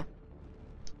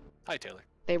 Hi, Taylor.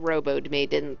 They roboed me,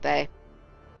 didn't they?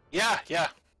 Yeah, yeah.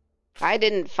 I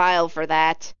didn't file for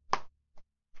that.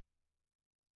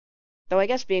 Though I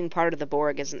guess being part of the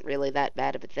Borg isn't really that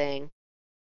bad of a thing.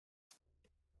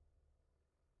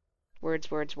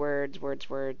 Words, words, words, words,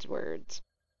 words, words.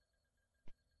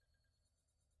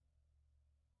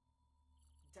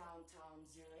 Downtown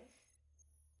Zurich.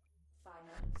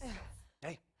 Finance.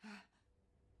 Hey.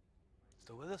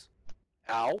 Still with us?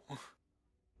 Ow.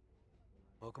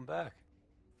 Welcome back.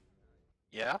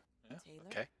 Yeah? Yeah. Taylor?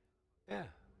 Okay. Yeah.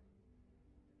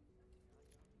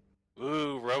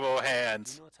 Ooh, robo You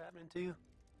hands. know what's happening to you?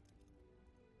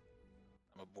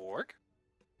 I'm a Borg?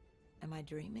 Am I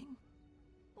dreaming?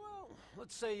 Well,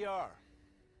 let's say you are.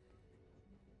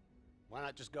 Why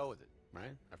not just go with it,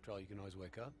 right? After all, you can always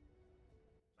wake up.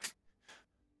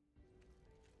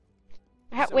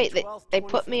 Wait, December 12th, they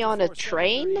put me on a 2054,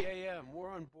 train? 7:30 a.m. We're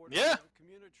on board Yeah. a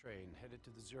commuter train headed to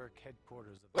the Zurich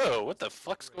headquarters of Whoa, what the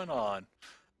fuck's going on?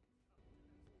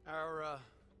 Our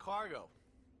cargo,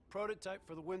 prototype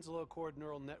for the Winslow Accord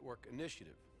Neural Network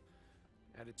Initiative.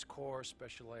 At its core,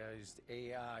 specialized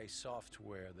AI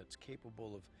software that's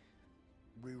capable of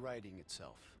rewriting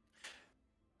itself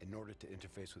in order to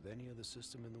interface with any other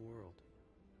system in the world.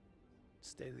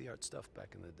 State-of-the-art stuff back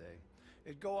in the day.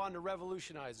 It'd go on to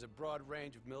revolutionize a broad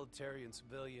range of military and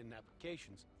civilian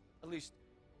applications. At least,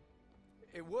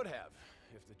 it would have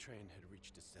if the train had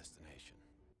reached its destination.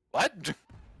 What?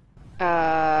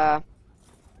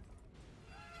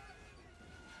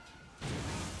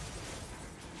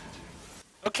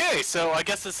 Okay, so I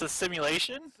guess it's a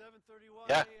simulation? 7:31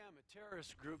 Yeah. a.m., a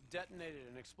terrorist group detonated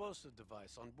an explosive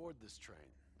device on board this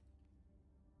train.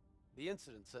 The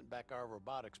incident sent back our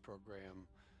robotics program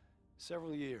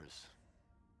several years.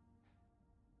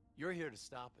 You're here to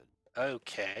stop it.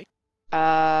 Okay.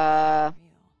 Real.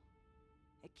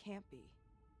 It can't be.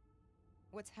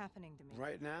 What's happening to me?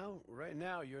 Right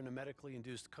now, you're in a medically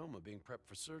induced coma being prepped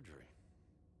for surgery.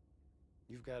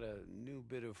 You've got a new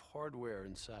bit of hardware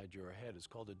inside your head. It's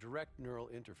called a direct neural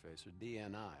interface, or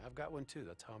DNI. I've got one too.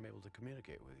 That's how I'm able to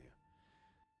communicate with you.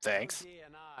 Thanks.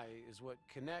 DNI is what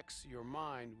connects your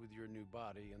mind with your new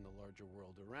body and the larger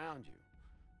world around you.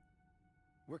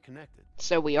 We're connected.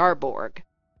 So we are Borg.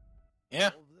 Yeah.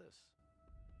 All of this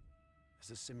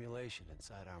is a simulation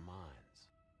inside our minds.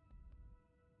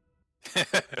 You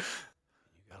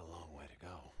got a long way to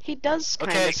go. He does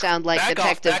kind Okay, of sound like back off,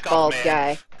 Detective back off, Bald man.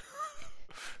 Guy.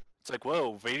 It's like,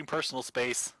 whoa, invading personal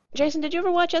space. Jason, did you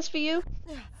ever watch SVU?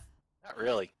 Not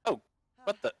really. Oh,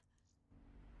 what the?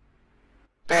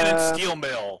 Abandoned steel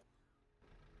mill.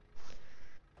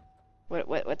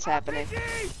 What's happening?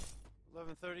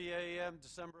 11:30 a.m.,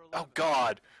 December 11th. Oh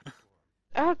God.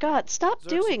 Oh God, stop Zurich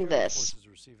doing security this. forces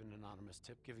received an anonymous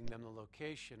tip giving them the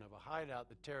location of a hideout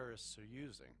the terrorists are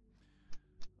using.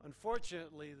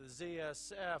 Unfortunately, the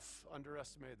ZSF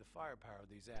underestimated the firepower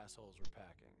these assholes were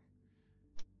packing.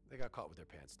 They got caught with their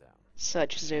pants down.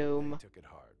 Such zoom. They took it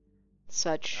hard.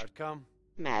 Such Outcome?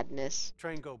 madness.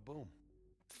 Train go boom.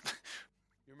 You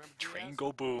remember Train DS?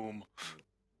 go boom.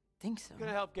 Think so.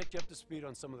 Gonna help get you up to speed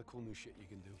on some of the cool new shit you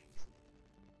can do.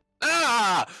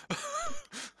 Ah!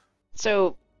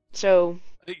 So,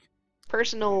 Hey.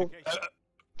 personal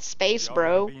space, Y'all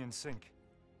bro. gotta be in sync.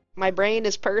 My brain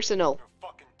is personal. You're a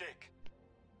fucking dick.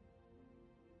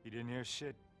 You didn't hear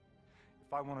shit?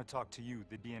 If I want to talk to you,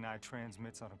 the DNI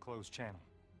transmits on a closed channel.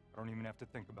 I don't even have to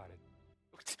think about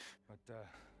it. But,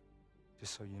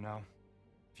 just so you know,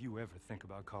 if you ever think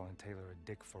about calling Taylor a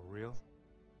dick for real,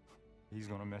 he's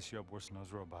gonna mess you up worse than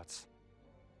those robots.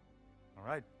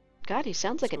 Alright? God, he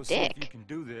sounds like a Let's go see if you dick. can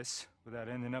do this without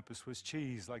ending up as Swiss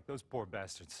cheese like those poor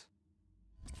bastards.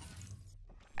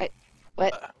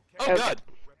 What? Oh Okay. God.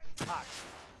 Hot.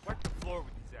 Wipe the floor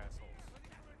with these assholes.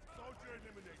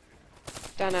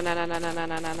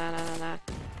 Da-na-na-na-na-na-na-na-na-na-na.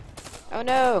 Oh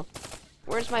no!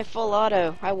 Where's my full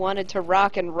auto? I wanted to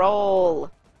rock and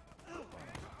roll.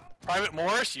 Private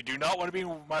Morris, you do not want to be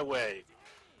in my way.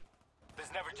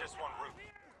 There's never just one route.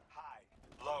 High,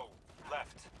 low,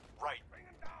 left, right.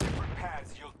 Different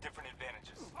paths yield different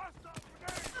advantages.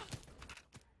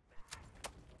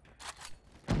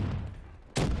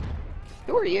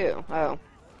 Who are you? Oh.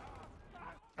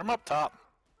 I'm up top,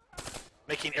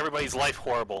 making everybody's life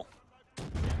horrible.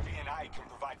 DNI can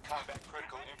provide combat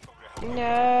critical info to help.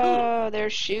 No, they're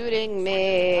shooting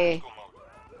me. Tactical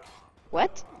mode.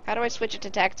 What? How do I switch it to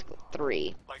tactical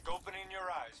 3? Like opening your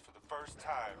eyes for the first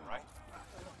time, right?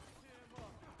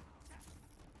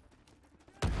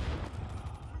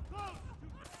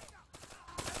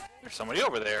 There's somebody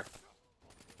over there.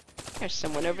 There's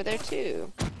someone over there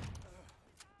too.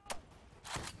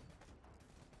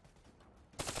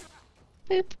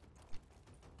 Boop.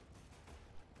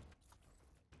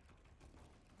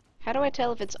 How do I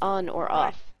tell if it's on or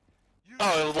off?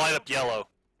 Oh, it'll light up yellow.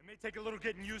 It may take a little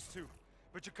getting used to,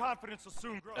 but your confidence will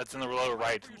soon grow. That's in the lower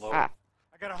right. Lower. Ah,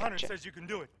 I got a hunter Gotcha. says you can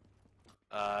do it.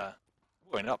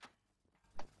 Going up.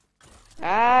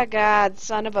 ah, God,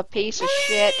 son of a piece of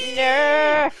shit.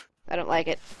 No, I don't like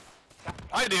it.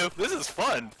 I do. This is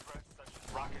fun.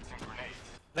 Rockets and grenades.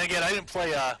 Then again, I didn't play,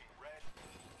 Move.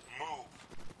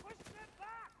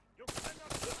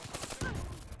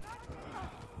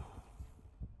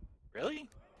 Really?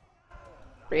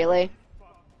 Really?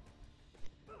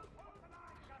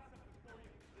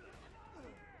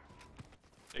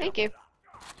 Thank you.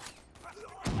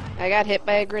 I got hit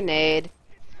by a grenade.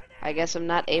 I guess I'm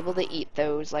not able to eat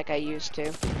those like I used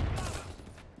to.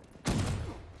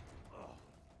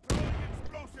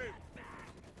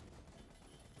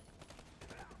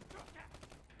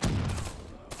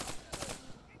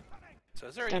 So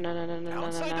is there any downside to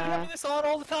Da-na-na-na-na-na-na. having this on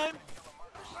all the time?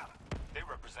 They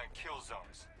represent kill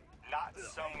zones, not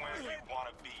somewhere you want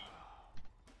to be.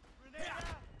 Yeah.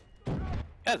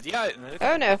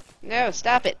 Oh no, no,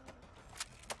 stop it.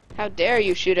 How dare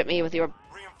you shoot at me with your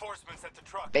Reinforcements at the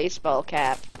truck. baseball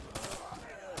cap.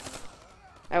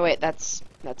 Oh wait, that's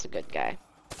a good guy.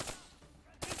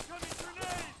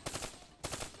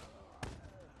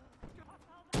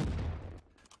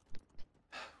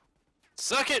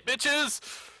 Suck it, bitches!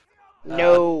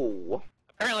 No.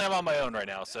 Apparently I'm on my own right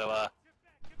now, so,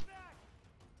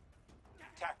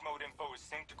 Attack mode info is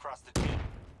synced across the team.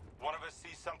 One of us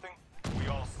sees something, we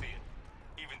all see it,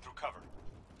 even through cover.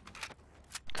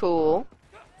 Cool.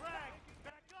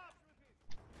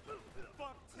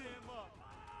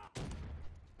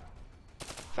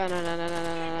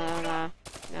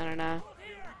 Fa-na-na-na-na-na-na-na-na.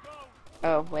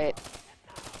 Oh, wait.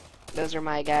 Those are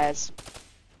my guys.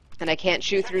 And I can't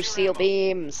shoot through steel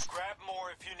beams. Grab more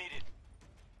if you need it.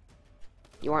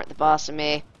 You aren't the boss of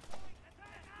me.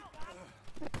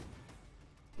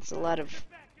 There's a lot of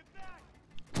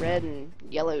red and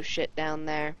yellow shit down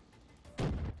there.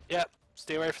 yep.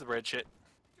 Stay away from the red shit.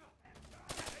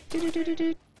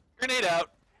 Do-do-do-do-do. Grenade out.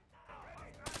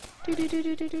 I don't know,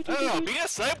 Do-do-do-do-do-do-do-do. being a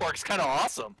cyborg's kind of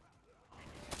awesome.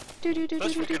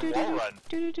 That's for good wall run.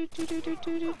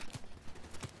 Do-do-do-do-do-do-do-do-do-do.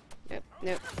 Nope,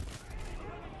 nope.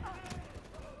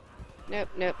 Nope,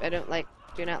 nope, I don't like,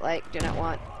 do not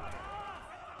want.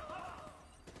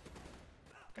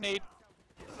 Grenade.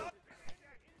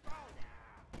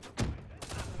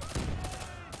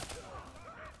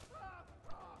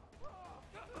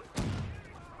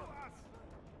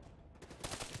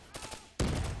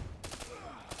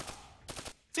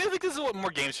 See, I think this is what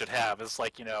more games should have. It's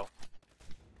like, you know,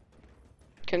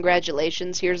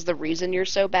 Congratulations, here's the reason you're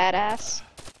so badass.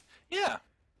 yeah.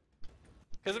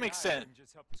 Because it makes sense. Can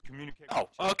just help us communicate Oh, with each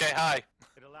other. okay, hi.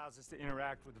 It allows us to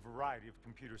interact with a variety of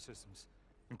computer systems,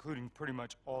 including pretty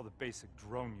much all the basic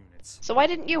drone units. So why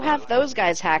didn't you have those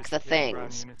guys hack the Sophisticated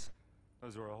ground things? units,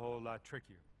 those are a whole lot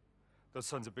trickier. Those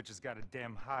sons of bitches got a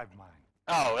damn hive mind.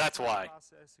 Oh, that's why.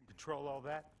 Process and control all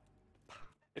that.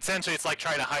 Essentially, it's like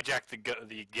trying to hijack the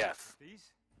Geth.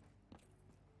 These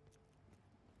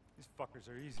fuckers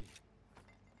are easy.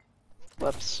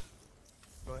 Whoops.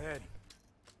 Go ahead.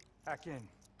 Hack in.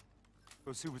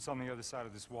 Go see what's on the other side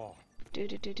of this wall.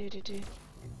 Do-do-do-do-do-do.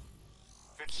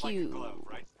 Fits like a glove,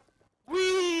 right?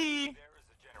 Whee! There is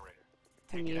a generator.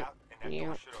 Take it Yep, out and that door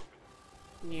yep. should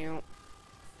open. New.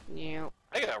 New.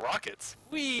 I got rockets.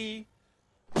 Whee!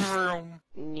 Vroom.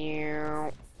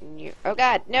 New. New. Oh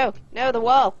god, no! No, the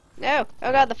wall! No!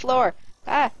 Oh god, the floor!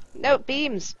 Ah! No,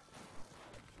 beams!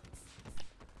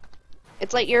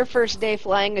 It's like your first day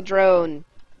flying a drone.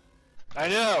 I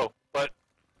know, but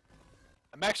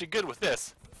I'm actually good with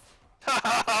this. Ha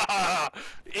ha ha ha!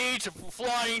 Age of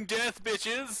flying death,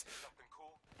 bitches! Something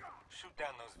cool? Shoot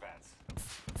down those vats.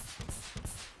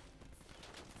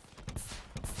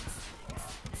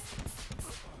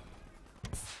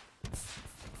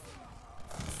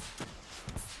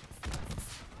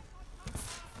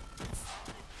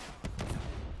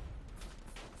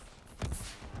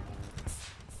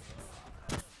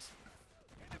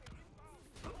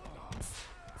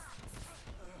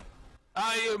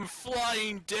 I am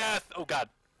flying death! Oh god,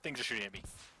 things are shooting at me.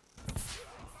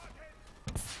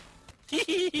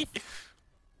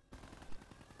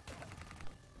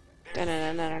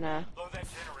 Da-na-na-na-na-na. Blow that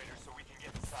generator so we can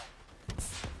get inside.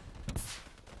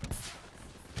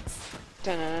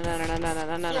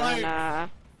 Da-na-na-na-na-na-na-na-na-na.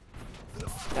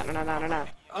 Da-na-na-na-na-na.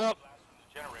 Oh,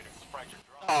 Generator's fractured.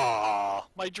 aw,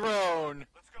 my drone.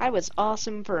 I was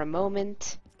awesome for a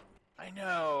moment. I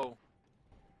know.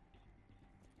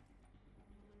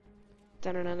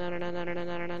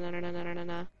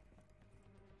 Da-na-na-na-na-na-na-na-na-na-na-na-na-na.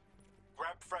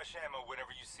 Grab fresh ammo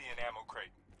whenever you see an ammo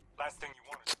crate. Last thing you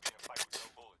want is to be in a fight with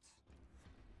no bullets.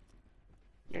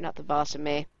 You're not the boss of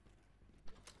me.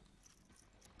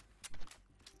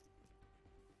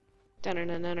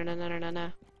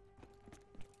 Dun-dun-dun-dun-dun-dun-dun-dun.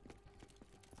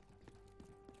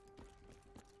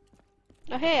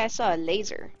 Oh hey, I saw a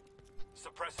laser.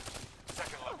 Suppressors,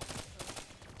 second level.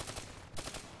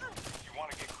 If you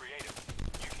want to get creative,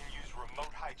 you can use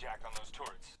remote hijack on those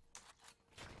turrets.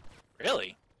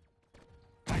 Really?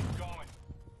 Nice going.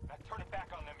 Now turn it back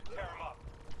on them and tear them up.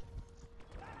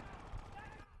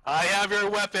 I have your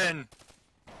weapon!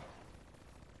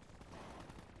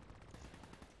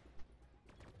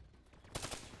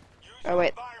 Use Oh, your wait.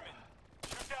 environment.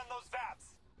 Shoot down those vaps.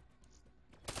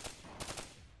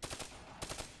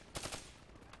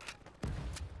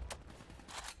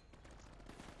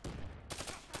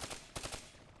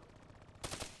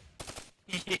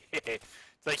 Yeah.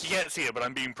 It's like you can't see it, but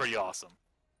I'm being pretty awesome.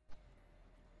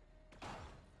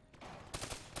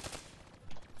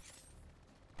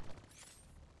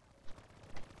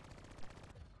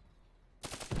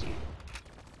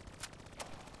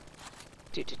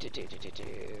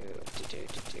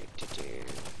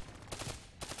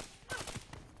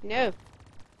 No.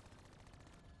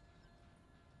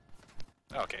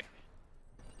 Okay.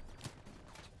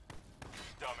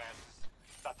 Dumbasses.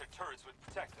 Thought their turrets would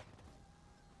protect them.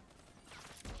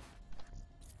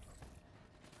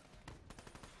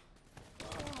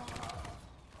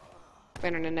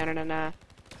 Na-na-na-na-na-na.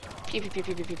 Pew pew pew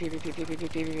pew pew pew pew pew pew pew pew pew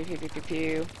pew pew pew pew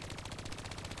pew.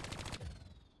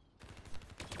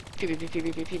 Pew pew pew pew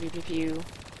pew pew pew pew pew pew.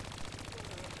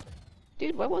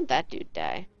 Dude, why won't that dude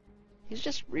die? He's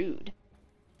just rude.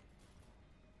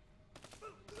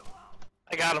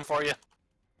 I got him for you.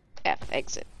 F,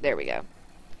 exit. There we go.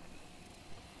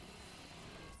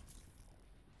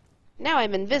 Now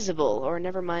I'm invisible, or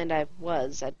never mind, I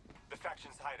was. The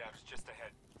faction's hideout's just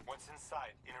ahead. Once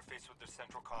inside, interface with their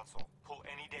central console. Pull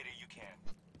any data you can.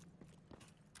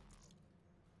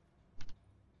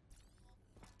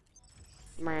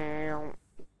 Meow.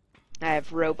 I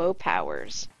have robo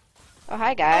powers. Oh,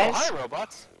 hi guys. Oh, hi,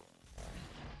 robots.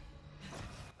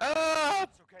 Ah,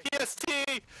 okay. PST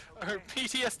or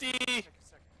PTSD. Take a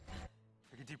second.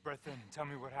 Take a deep breath in and tell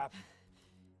me what happened.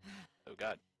 Oh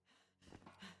God.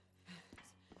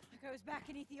 Like I was back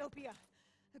in Ethiopia.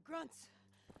 The grunts.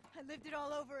 I lived it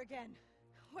all over again.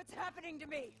 What's happening to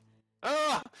me?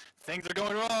 Ah, things are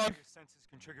going wrong. Your senses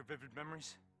can trigger vivid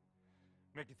memories.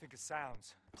 Make you think of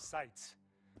sounds, sights,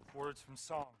 words from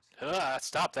songs. Ah,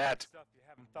 stop that. Stuff you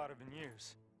haven't thought of in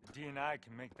years. The DNI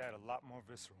can make that a lot more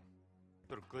visceral.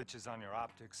 Little glitches on your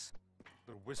optics,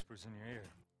 little whispers in your ear.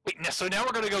 Wait, so now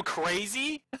we're gonna go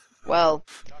crazy? Well,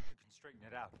 Doctor can straighten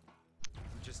it out.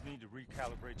 We just need to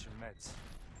recalibrate your meds.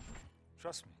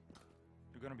 Trust me,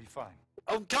 you're gonna be fine.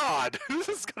 Oh God, this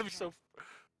is gonna be so.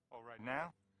 Oh, right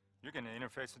now, you're gonna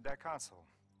interface with that console.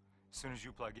 As soon as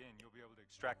you plug in, you'll be able to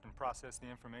extract and process the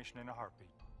information in a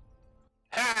heartbeat.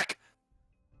 Hack!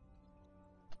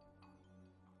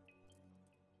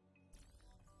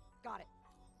 Got it.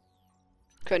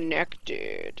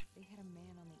 connected. They had a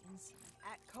man on the inside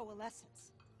at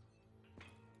Coalescence.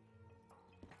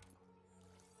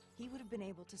 He would have been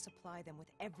able to supply them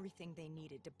with everything they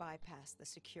needed to bypass the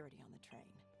security on the train.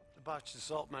 The botched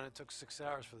assault, man, it took 6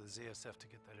 hours for the ZSF to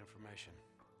get that information.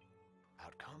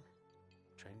 Outcome?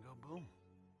 Train go boom.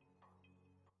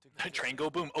 Train go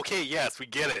boom. Okay, yes, we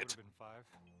get Would it. have been 5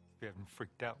 if you hadn't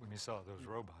freaked out when you saw those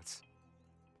robots.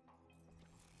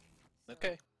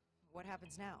 Okay. What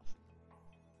happens now?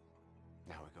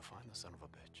 Now we go find the son of a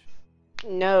bitch.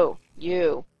 No,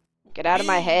 you. Get out of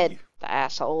my head, the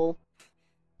asshole.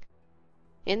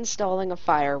 Installing a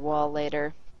firewall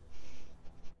later.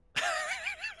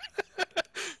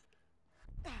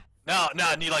 No,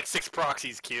 I need like 6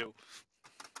 proxies, Q.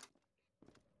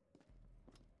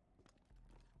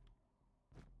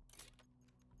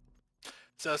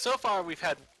 So far we've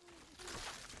had...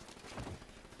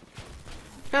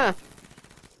 Huh.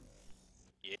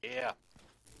 Yeah.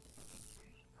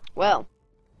 Well.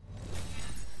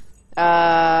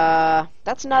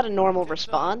 That's not a normal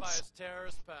response. By his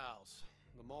terrorist pals.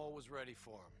 The mole was ready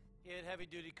for him. He had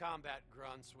heavy-duty combat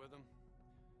grunts with him.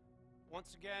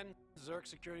 Once again, Zerg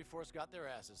security force got their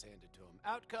asses handed to him.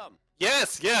 Outcome.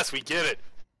 Yes, we get it.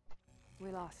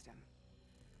 We lost him.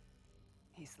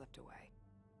 He slipped away.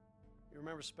 You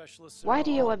remember Specialist Why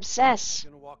do you Sarah? obsess? She's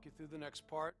gonna walk you through the next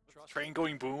part. Trust Train me.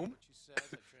 going boom? What she says,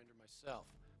 I trained her myself.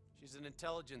 She's an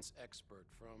intelligence expert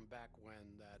from back when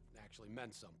that actually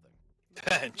meant something.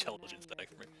 Intelligence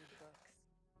document.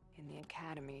 In the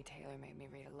academy, Taylor made me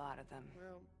read a lot of them.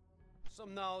 Well,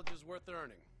 some knowledge is worth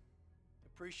earning,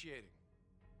 appreciating,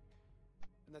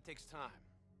 and that takes time.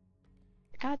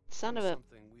 God, son of a...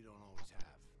 Something we don't always have.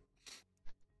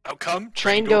 How come?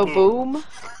 Train go boom. Okay,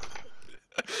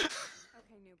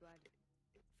 new blood.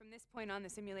 From this point on, the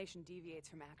simulation deviates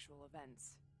from actual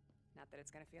events. Not that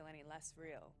it's gonna feel any less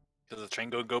real. Does the train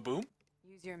go boom?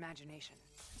 Use your imagination.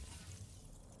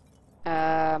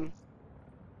 Sending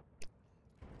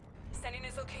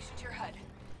his location to your HUD.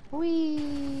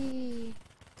 Whee!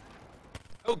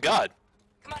 Oh god.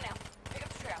 Come on now. Pick up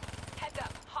the trail. Heads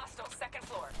up. Hostile, second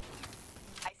floor.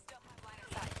 I still have line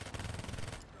of sight.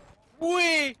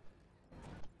 Whee!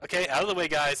 Okay, out of the way,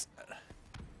 guys.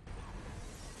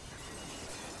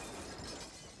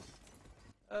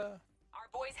 Our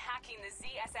boy's hacking the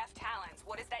ZSF Talons.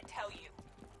 What does that tell you?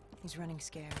 He's running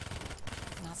scared.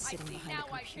 Not sitting behind now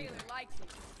a why computer. Taylor likes it.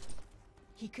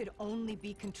 He could only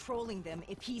be controlling them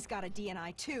if he's got a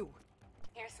DNI too.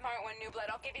 You're a smart one, new blood.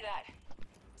 I'll give you that.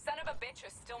 Son of a bitch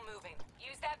is still moving.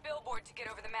 Use that billboard to get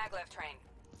over the maglev train.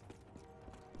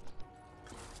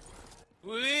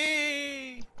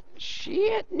 Whee!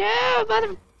 Shit, no,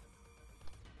 mother...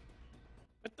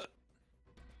 What the?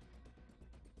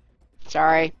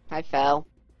 Sorry, I fell.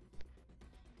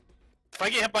 If I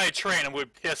get hit by a train, I'm gonna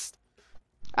be pissed.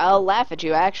 I'll laugh at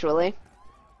you, actually.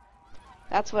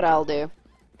 That's what I'll do.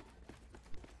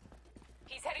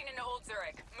 He's heading into Old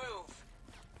Zurich. Move.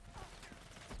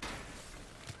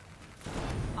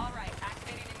 All right,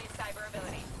 activating a new cyber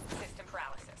ability. System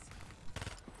paralysis.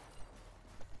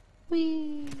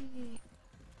 Whee!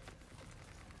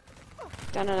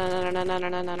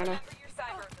 Da-na-na-na-na-na-na-na-na-na. Remember your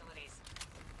cyber abilities.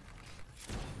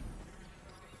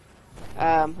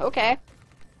 Okay.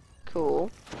 Cool.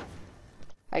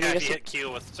 I Yeah, can if just... you hit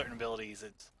Q with certain abilities,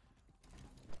 it's...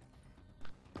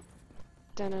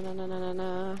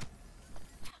 Da-na-na-na-na-na-na.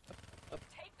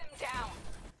 Take them down.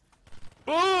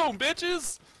 Boom,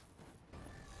 bitches!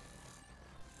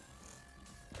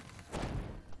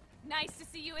 Nice to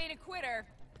see you ain't a quitter.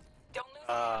 Don't lose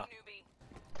the newbie.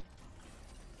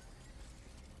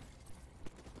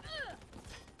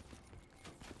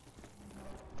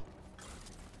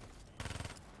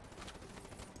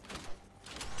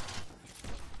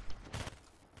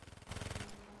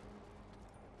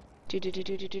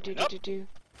 Do-do-do-do-do-do-do-do-do.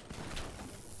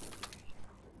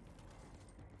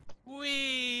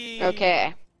 Whee!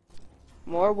 Okay.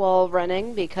 More wall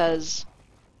running because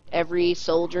every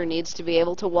soldier needs to be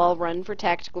able to wall run for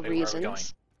tactical Wait, where are we reasons. going?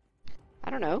 I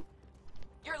don't know.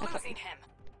 You're losing him.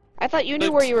 I thought you knew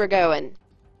But- where you were going.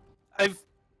 I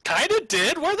kinda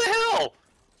did? Where the hell?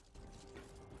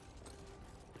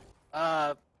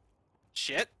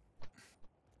 Shit.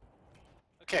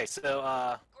 Okay, so,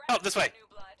 oh, this way. New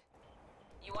blood.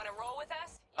 You want to roll with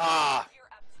us? Ah. You're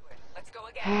up to it. Let's go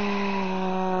again.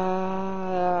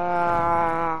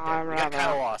 Yeah, we got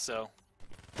kinda lost, so.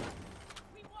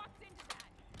 We walked into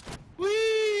that.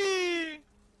 Whee!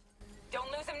 Don't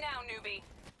lose him now, newbie.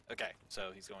 Okay,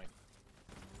 so he's going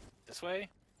this way.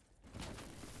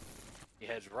 He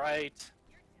heads right.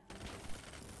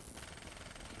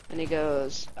 And he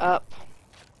goes up.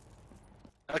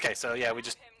 Okay, so yeah, we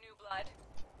just... Him, new blood.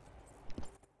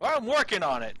 Well, I'm working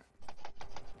on it.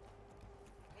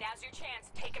 Now's your chance.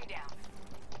 Take him down.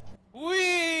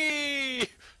 Whee!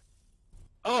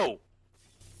 Oh!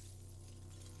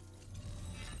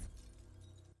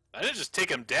 I didn't just take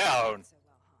him down. So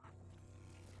well, huh?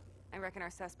 I reckon our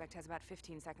suspect has about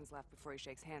 15 seconds left before he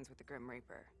shakes hands with the Grim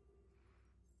Reaper.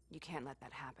 You can't let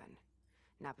that happen.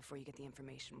 Not before you get the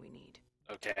information we need.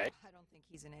 Okay. I don't think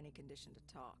he's in any condition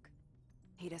to talk.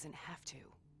 He doesn't have to.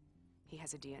 He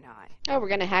has a DNI. Oh, we're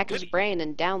gonna hack his Goody. brain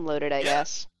and download it, I Yeah.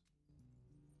 guess.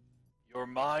 Your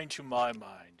mind to my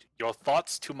mind. Your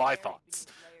thoughts to my Buried thoughts.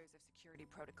 beneath layers of security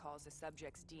protocols, the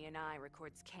subject's DNI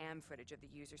records cam footage of the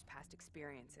user's past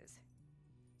experiences.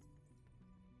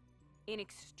 In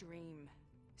extreme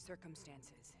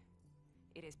circumstances,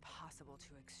 it is possible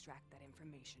to extract that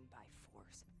information by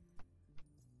force.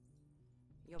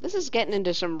 This is getting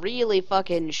into some really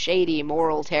fucking shady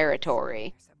moral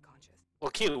territory.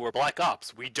 Well, Keely, we're Black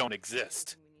Ops. We don't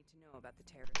exist. We need to know about the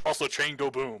terrorist. Also, train go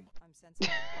boom. I'm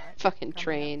sensitive. but Fucking coming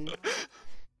train. up-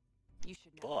 You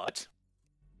should know. But...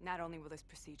 Not only will this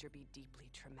procedure be deeply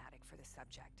traumatic for the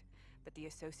subject, but the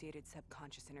associated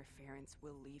subconscious interference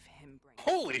will leave him brain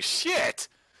Holy shit!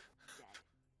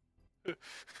 dead.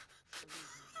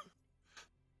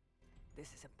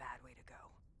 This is a bad way to go.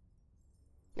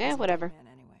 Yeah, He's a whatever. dead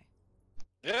man anyway.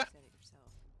 Yeah. You said it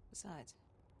yourself. Besides,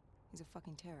 he's a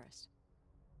fucking terrorist.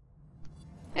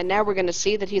 And now we're gonna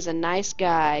see that he's a nice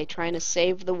guy trying to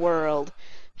save the world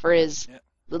for his Yeah.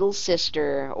 little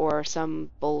sister or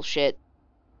some bullshit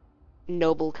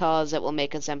noble cause that will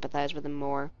make us empathize with him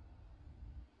more.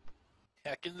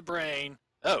 Heck in the brain.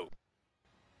 Oh.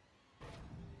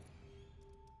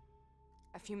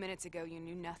 A few minutes ago, you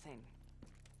knew nothing.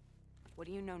 What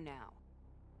do you know now?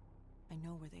 I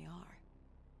know where they are.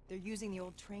 They're using the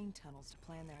old train tunnels to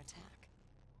plan their attack.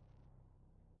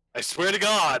 I swear to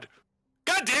God!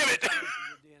 God damn it!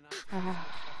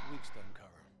 Weeks to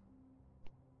uncover.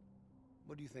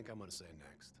 What do you think I'm gonna say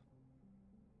next?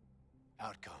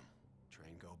 Outcome.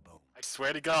 Train go boom. I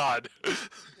swear to God. Good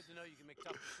to know you can make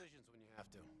tough decisions when you have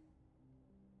to.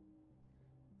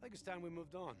 I think it's time we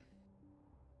moved on.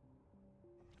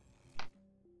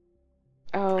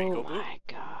 Oh my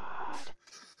God.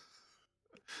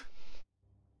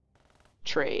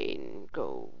 Train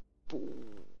go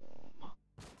boom.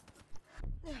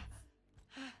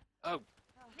 Oh.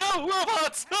 No,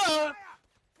 robots! Ah!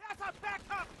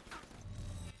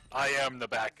 I am the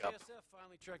backup. TSF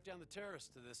finally tracked down the terrorists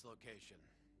to this location.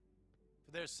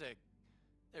 For their sake,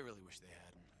 they really wish they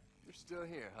hadn't. You're still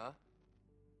here, huh?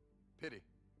 Pity.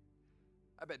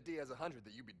 I bet D has 100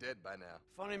 that you'd be dead by now.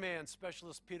 Funny man,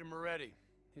 Specialist Peter Moretti.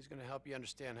 He's gonna help you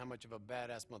understand how much of a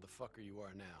badass motherfucker you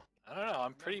are now. I don't know,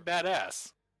 I'm pretty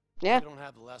badass. Yeah. They don't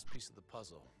have the last piece of the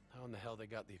puzzle. How in the hell they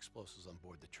got the explosives on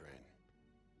board the train?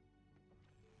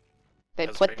 They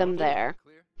put them there.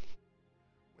 Clear?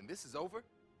 When this is over,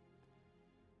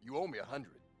 you owe me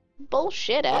 100.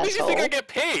 Bullshit, What makes you think I asshole. get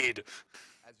paid?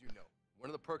 As you know, one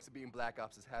of the perks of being Black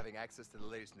Ops is having access to the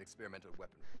latest in experimental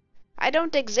weaponry. I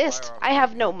don't exist. Firearms I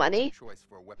have are no the money. choice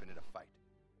for a weapon in a fight.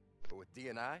 But with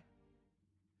D&I,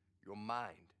 your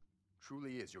mind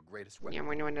truly is your greatest weapon.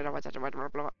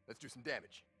 Let's do some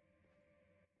damage.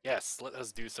 Yes, let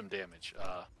us do some damage.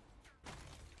 Oh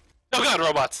God,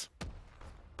 robots!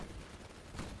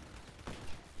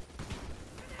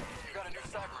 You got a new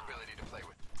cyber ability to play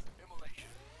with. Immolation.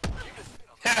 Keep it spin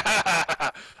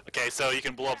on Okay, so you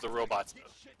can blow up the robots. Get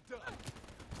shit done.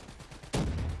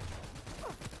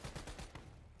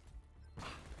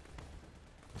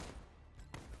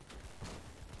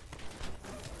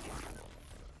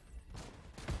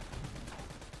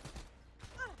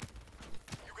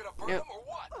 You gonna burn Nope. them or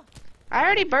what? I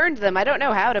already burned them. I don't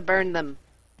know how to burn them.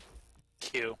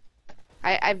 Q.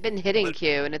 I've been hitting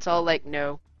Q, and it's all like,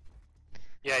 no.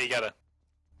 Yeah, you gotta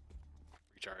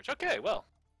recharge. Okay, well.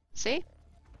 See?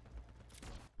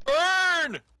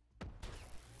 Burn!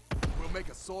 We'll make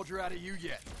a soldier out of you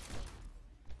yet.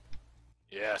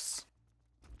 Yes.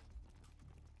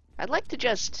 I'd like to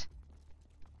just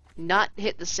not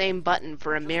hit the same button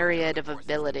for a myriad of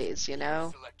abilities, you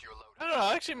know? Select your load. I don't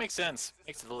know, it actually makes sense.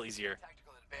 Makes it a little easier.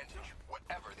 Tactical advantage,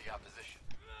 whatever the opposition.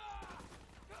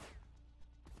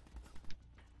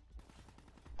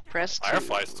 Press 2.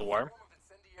 Firefly Swarm. Form of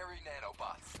incendiary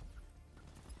nanobots.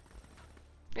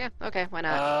 Yeah, okay, why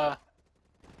not?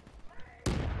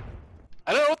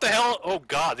 I don't know what the hell. Oh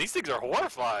God, these things are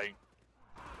horrifying.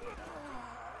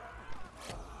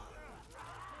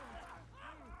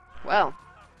 Well,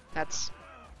 that's...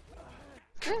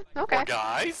 okay. Poor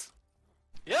guys.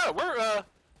 Yeah, we're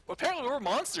apparently we're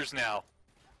monsters now.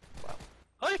 Wow.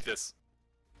 I like this.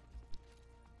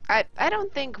 I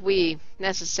don't think we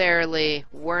necessarily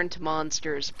weren't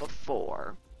monsters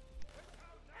before,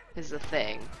 is the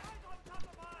thing.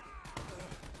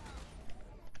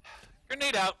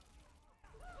 Grenade out.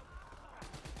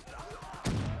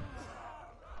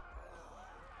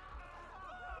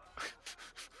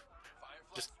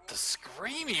 Just the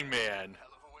screaming man.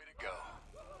 Hell of a way to go.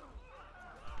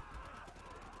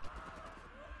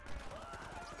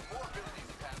 The more abilities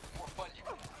you have, the more fun you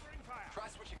can have. Try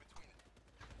switching between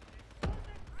them.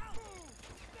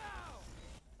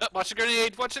 Oh, watch the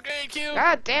grenade. Watch the grenade, Q.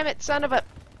 God damn it, son of a...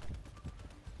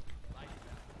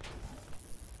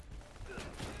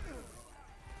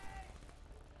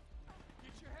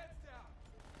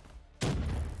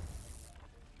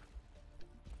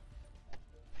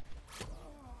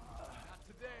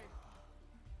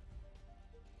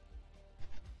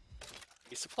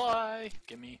 Supply.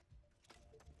 Give me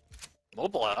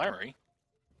mobile armory.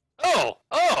 Oh,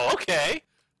 okay.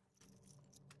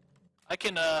 I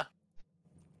can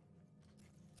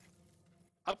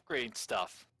upgrade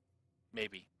stuff.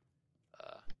 Maybe.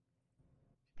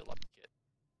 Fill up kit.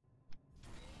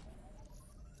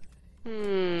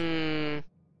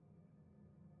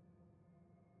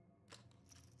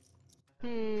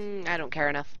 I don't care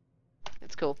enough.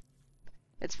 It's cool.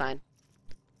 It's fine.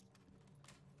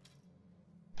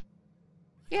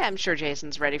 Yeah, I'm sure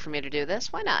Jason's ready for me to do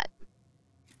this. Why not?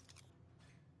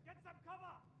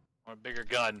 Or a bigger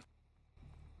gun.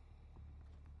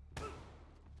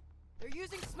 They're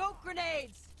using smoke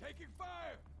grenades! Taking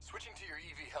fire! Switching to your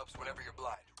EV helps whenever you're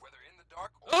blind, whether in the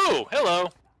dark or... Oh, hello.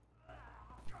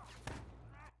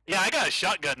 Yeah, I got a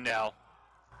shotgun now.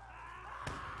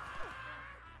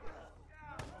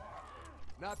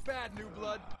 Not bad, new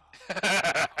blood. Now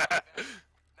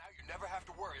you never have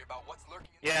to worry about what's lurking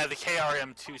in Yeah, the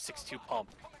KRM-262 pump.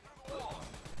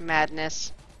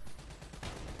 Madness.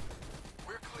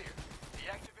 We're clear.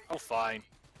 Deactivate. Oh, fine.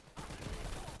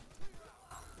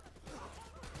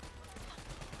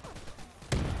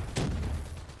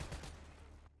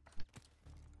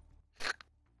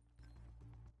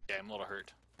 Yeah, I'm a little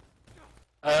hurt.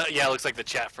 Yeah, it looks like the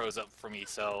chat froze up for me,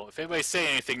 so if anybody's saying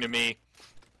anything to me...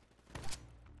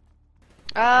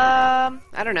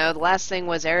 I don't know. The last thing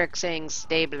was Eric saying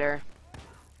Stabler.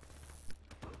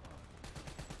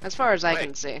 As far as I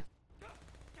can see.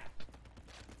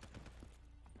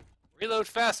 Reload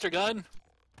faster, gun!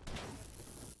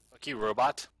 Fuck you,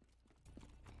 robot.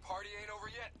 Party ain't over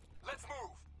yet. Let's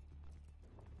move.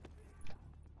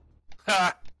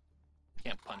 Ha!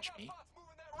 Can't punch me.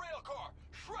 Moving that rail car.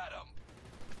 Shred 'em.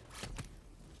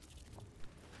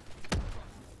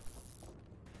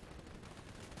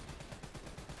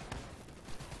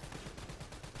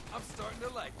 I'm starting to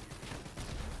like you.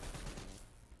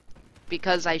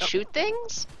 Because I shoot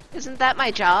things? Isn't that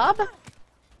my job? I'm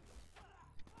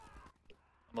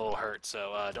a little hurt,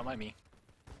 so don't mind me.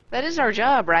 That is our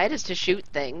job, right? Is to shoot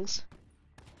things.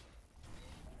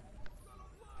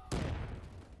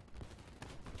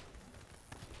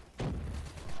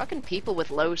 Fucking people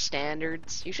with low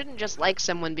standards. You shouldn't just like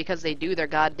someone because they do their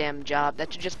goddamn job.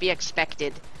 That should just be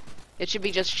expected. It should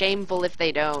be just shameful if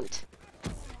they don't.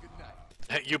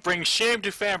 You bring shame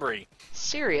to family.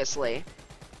 Seriously.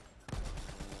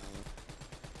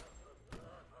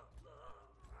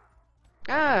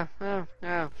 Oh,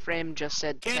 Frame just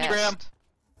said Candygram. test.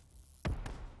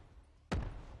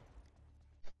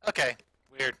 Okay,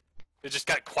 weird. It just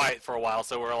got quiet for a while,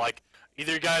 so we're like,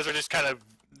 either you guys are just kind of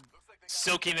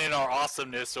soaking in our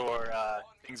awesomeness, or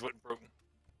things went broken.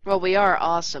 Well, we are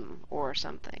awesome, or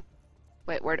something.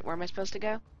 Wait, where am I supposed to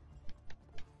go?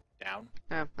 Down.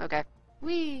 Oh, okay.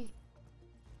 Whee!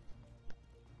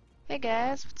 Hey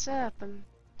guys, what's up? I'm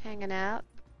hanging out.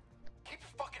 Keep your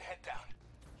fucking head down.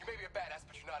 You may be a badass,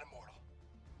 but you're not immortal.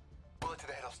 Bullet to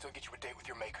the head will still get you a date with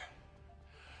your maker.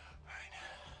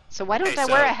 So why don't Okay, I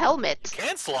so wear a helmet? You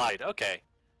can slide, okay.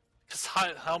 Because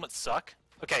helmets suck.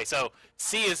 Okay, so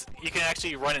C is you can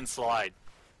actually run and slide.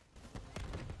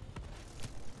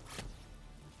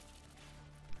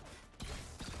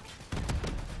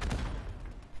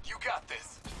 You got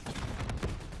this.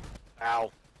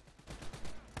 Ow.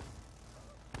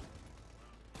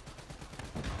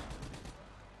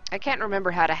 I can't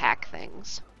remember how to hack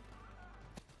things.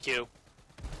 Q.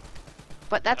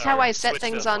 But that's how I set switch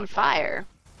things to on fire.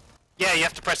 Yeah, you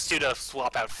have to press 2 to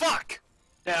swap out. Fuck!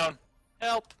 Down.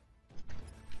 Help.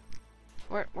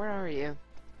 Where are you?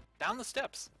 Down the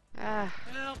steps. Ah.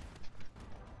 Help.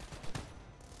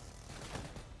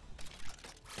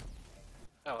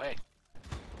 Oh, hey.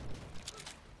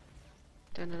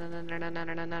 There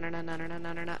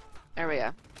we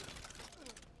go.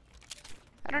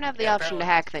 I don't have the Yeah, option to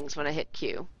hack things when I hit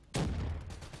Q.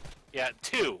 Yeah,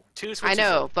 2. 2 switches. I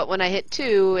know, but when I hit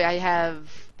 2, I have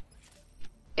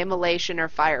Immolation or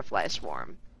Firefly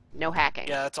Swarm. No hacking.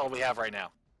 Yeah, that's all we have right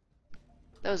now.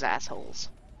 Those assholes.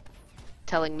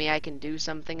 Telling me I can do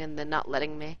something and then not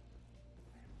letting me.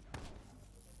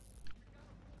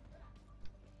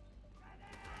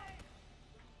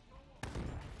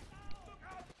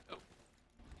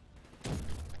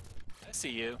 I see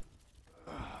you.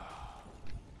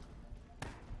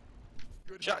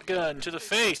 Shotgun to the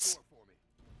face.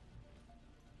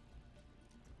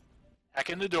 Hack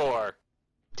in the door.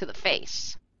 To the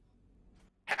face.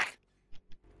 Hack.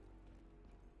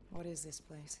 What is this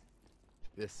place?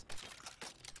 This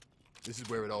is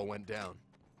where it all went down.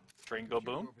 Stringo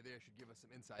boom. Over there should give us some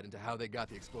insight into how they got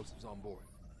the explosives on board.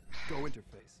 Go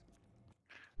interface.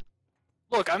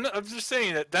 Look, I'm just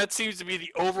saying that seems to be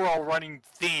the overall running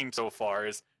theme so far,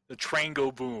 is the train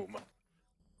go boom.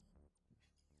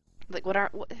 Like, what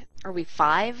are we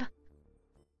 5?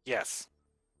 Yes.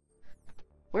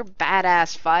 We're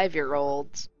badass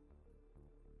 5-year-olds.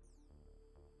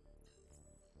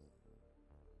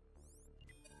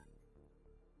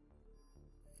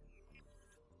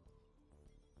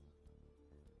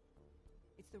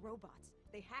 It's the robots.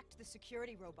 They hacked the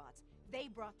security robots. They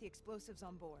brought the explosives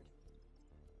on board.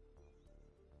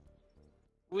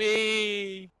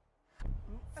 Whee!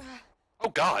 Oh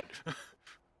God.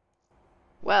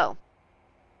 Well.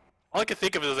 All I can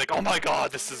think of is like, oh my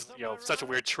God, this is, such a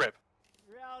weird trip.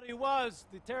 The reality was,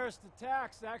 the terrorist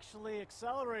attacks actually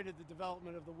accelerated the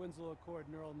development of the Winslow Accord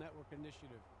Neural Network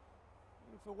Initiative.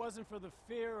 If it wasn't for the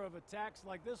fear of attacks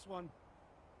like this one,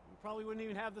 we probably wouldn't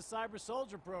even have the Cyber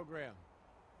Soldier program.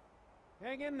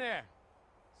 Hang in there.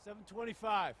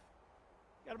 725.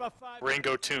 Got about 5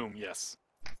 Rango Tomb, yes.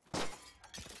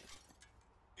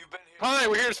 You've been here. Hi,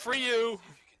 we're here to free you. See if you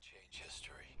can change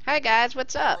history. Hi guys,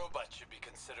 what's up? Robots should be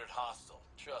considered hostile.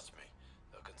 Trust me,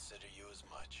 they'll consider you as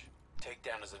much.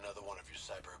 Takedown is another one of your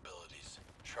cyber abilities.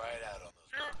 Try it out on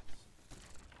those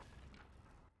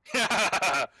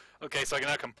robots. Okay, so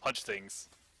I can punch things.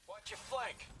 Watch your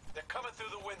flank. They're coming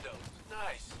through the windows.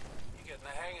 Nice. You're getting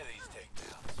the hang of these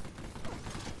takedowns.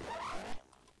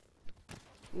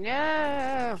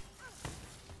 No.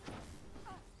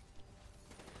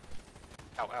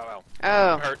 Ow, ow, ow.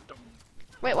 Oh. Hurt.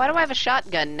 Wait, why do I have a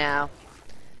shotgun now?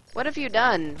 What have you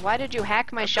done? Why did you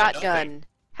hack my shotgun?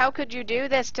 How could you do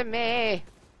this to me?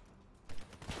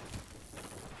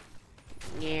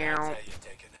 Yeah.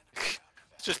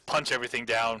 Let's just punch everything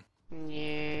down.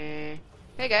 Yeah.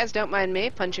 Hey guys, don't mind me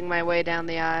punching my way down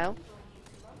the aisle.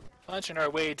 Punching our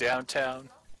way downtown.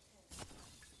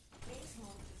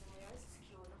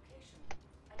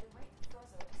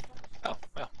 Oh,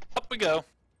 well, up we go.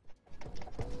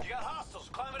 You got hostiles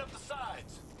climbing up the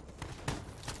sides.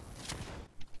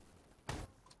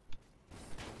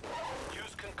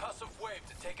 Use concussive wave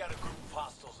to take out a group of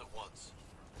hostiles at once.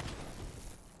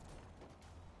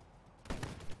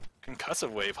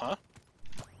 Concussive wave, huh?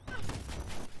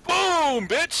 Boom,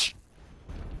 bitch!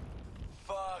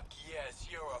 Fuck yes,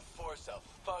 you're a force of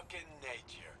fucking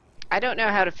nature. I don't know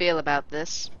how to feel about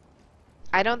this.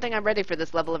 I don't think I'm ready for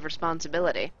this level of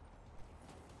responsibility.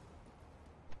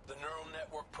 The neural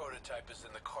network prototype is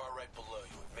in the car right below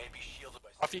you. It may be shielded by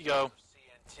Off you go.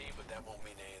 CNT, but that won't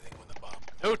mean anything when the bomb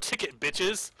comes. No ticket,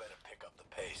 bitches! Better pick up the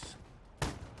pace.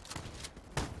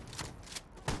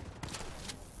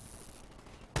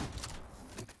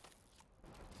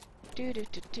 Keep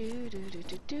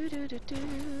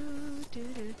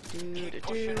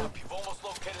pushing up. You've almost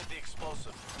located the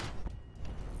explosive.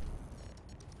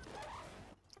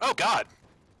 Oh, God!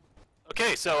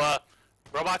 Okay, so,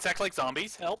 robots act like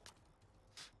zombies. Help.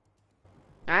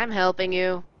 I'm helping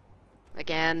you.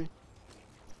 Again.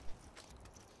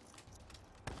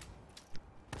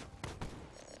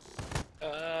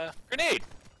 Grenade!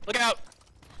 Look out!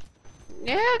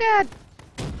 Oh, God.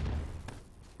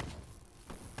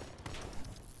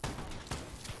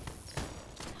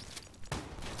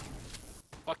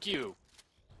 Fuck you.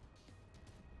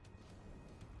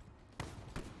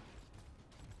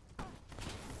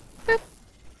 Boop.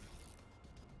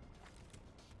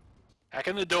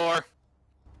 Hacking the door.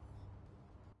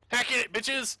 Hack it,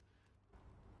 bitches!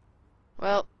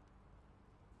 Well.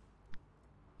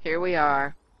 Here we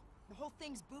are. The whole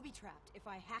thing's booby-trapped. If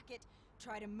I hack it,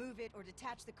 try to move it, or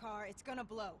detach the car, it's gonna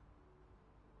blow.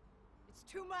 It's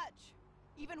too much.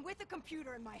 Even with a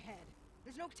computer in my head.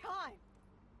 There's no time.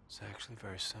 It's actually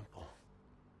very simple.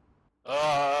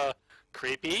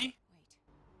 Creepy? Wait.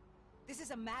 This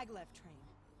is a maglev train.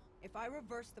 If I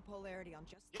reverse the polarity on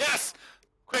just... Yes!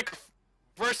 Quick!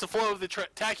 Reverse the flow of the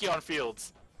tachyon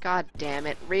fields. God damn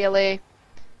it. Really?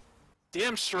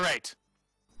 Damn straight.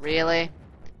 Really?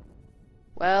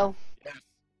 Well... Yes.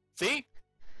 See?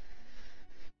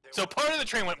 So part of the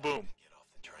train went boom. Get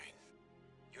off the train.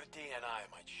 Your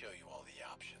DNI might show you all the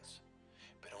options,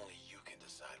 but only you can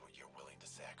decide what you're willing to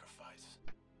sacrifice.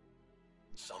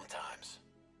 Sometimes,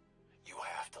 you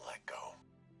have to let go.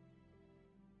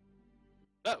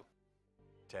 Oh.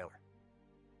 Taylor,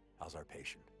 how's our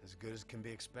patient? As good as can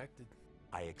be expected.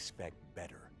 I expect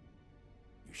better.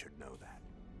 You should know that.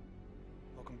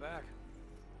 Welcome back.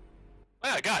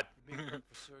 Oh, God. You're being prepped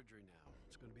for surgery now.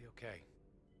 It's gonna be okay.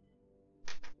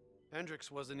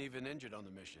 Hendricks wasn't even injured on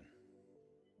the mission.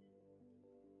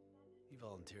 He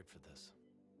volunteered for this.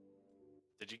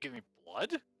 Did you give me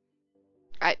blood?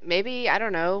 Maybe, I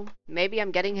don't know. Maybe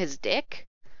I'm getting his dick?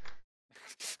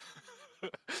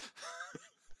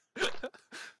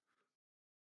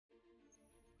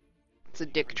 It's a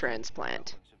dick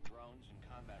transplant.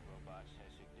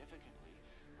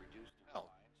 Oh.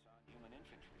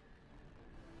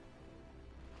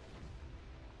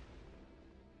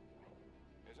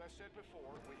 As I said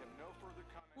before, we have no further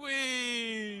comment.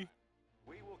 Whee!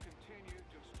 We will continue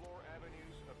to explore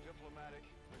avenues of diplomatic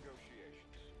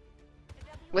negotiations.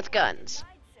 With guns.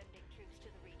 Sending troops to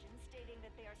the region, stating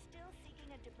that they are still seeking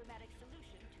a diplomatic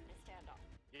solution to the standoff.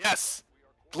 Yes!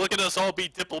 Look at us all be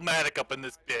diplomatic up in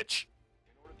this bitch.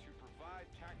 In order to provide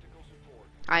tactical support.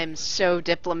 I am so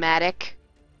diplomatic.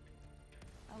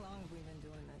 How long have we been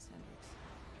doing this, Hendricks?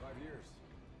 5 years,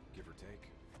 give or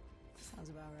take. Sounds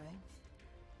about right.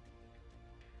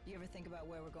 You ever think about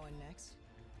where we're going next?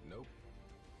 Nope.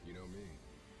 You know me.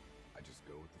 I just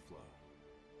go with the flow.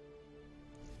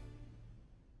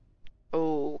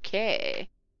 Okay.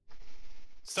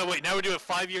 So wait, now we do a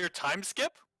 5-year time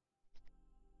skip?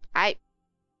 I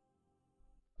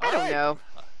don't know.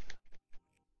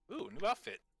 Ooh, new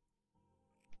outfit.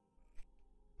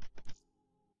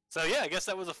 So yeah, I guess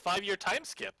that was a 5-year time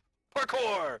skip.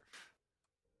 Parkour!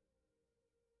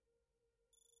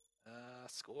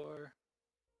 Score.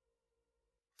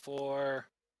 4.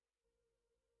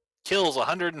 Kills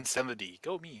 170.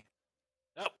 Go me.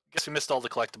 Oh, guess we missed all the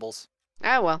collectibles.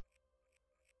 Oh well.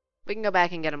 We can go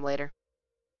back and get them later.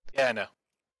 Yeah, I know.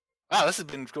 Wow, this has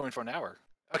been going for an hour.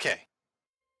 Okay.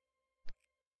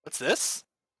 What's this?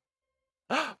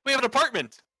 We have an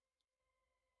apartment!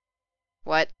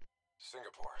 What?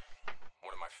 Singapore.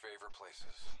 One of my favorite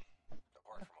places.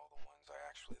 Apart from all the ones I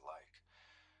actually like.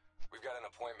 We've got an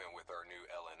appointment with our new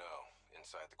LNO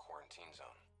inside the quarantine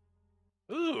zone.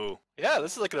 Ooh, yeah,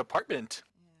 this is like an apartment.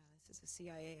 Yeah, this is a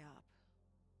CIA op.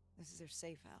 This is their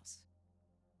safe house.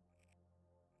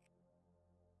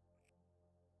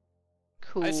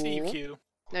 Cool. I see you, Q.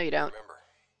 No, you don't. Remember,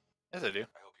 Yes, I do.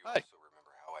 I hope you Hi. also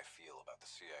remember how I feel about the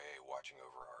CIA watching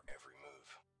over our every move.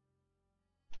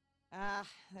 Ah,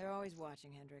 they're always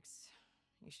watching, Hendrix.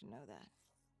 You should know that.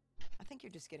 I think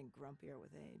you're just getting grumpier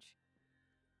with age.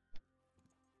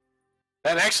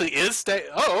 That actually is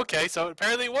Oh, okay, so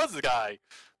apparently it was the guy.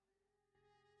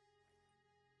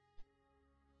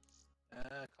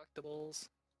 Collectibles.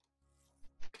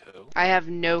 Cool. I have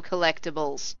no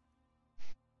collectibles.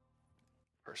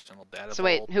 Personal data So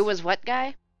wait, vault. who was what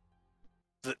guy?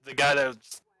 The guy that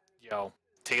was,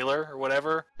 Taylor or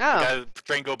whatever? Oh. The guy that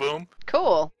portrayed Go Boom?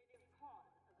 Cool.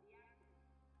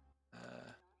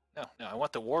 No, I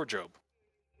want the wardrobe.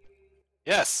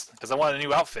 Yes, because I want a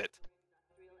new outfit.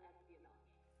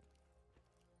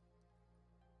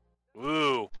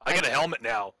 Ooh, I got a helmet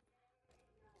now.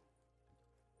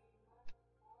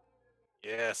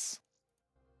 Yes.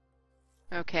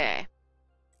 Okay.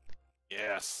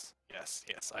 Yes,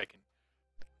 I can.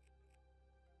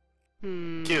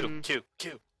 Hmm. Q.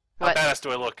 How What? badass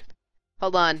do I look?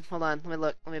 Hold on. Let me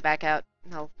look. Let me back out.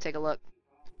 I'll take a look.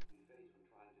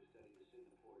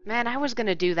 Man, I was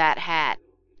gonna do that hat.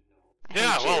 I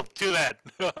Yeah, hate you. well, do that.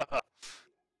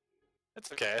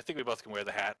 That's okay. I think we both can wear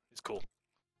the hat. It's cool.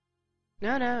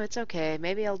 No, it's okay.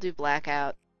 Maybe I'll do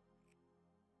blackout.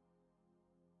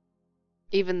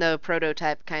 Even though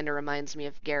Prototype kind of reminds me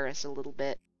of Garrus a little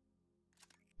bit.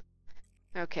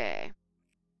 Okay.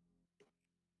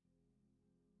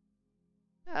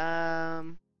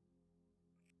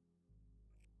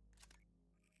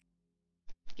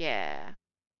 Yeah.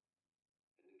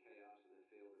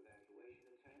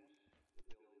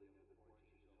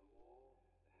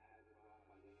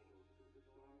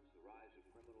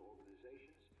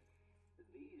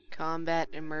 Combat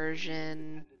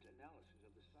immersion.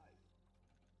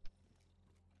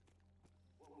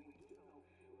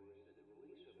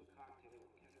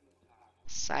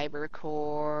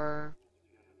 Cybercore.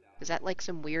 Is that like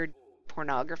some weird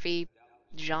pornography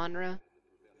genre?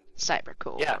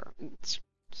 Cybercore. Yeah.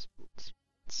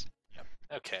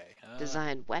 Okay.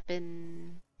 Design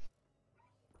weapon.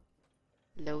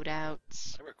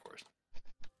 Loadouts. Cybercores.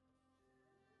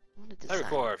 I wanna design-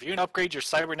 Cybercore. If you can upgrade your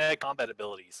cybernetic combat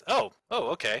abilities. Oh,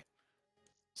 okay.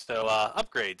 So,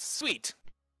 upgrades. Sweet.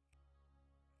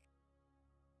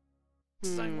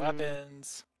 Design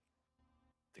weapons.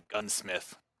 The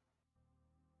gunsmith.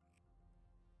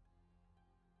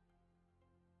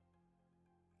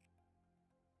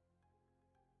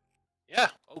 Yeah.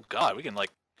 Oh god, we can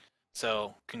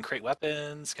can create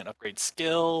weapons, can upgrade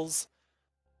skills.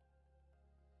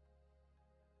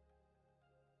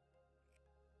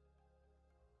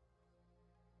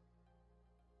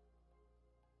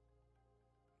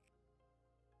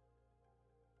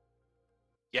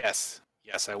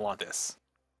 Yes, I want this.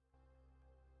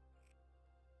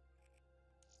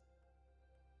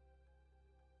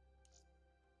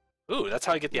 Ooh, that's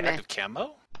how I get the active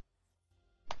camo?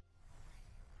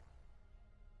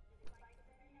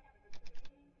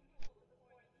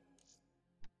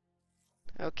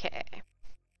 Okay.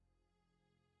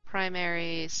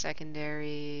 Primary,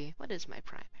 secondary. What is my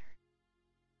primary?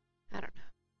 I don't know.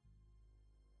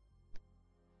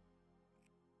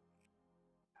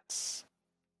 Yes.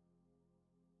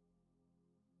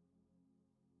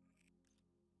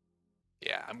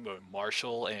 Yeah, I'm going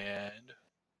Marshall and...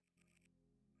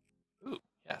 Ooh,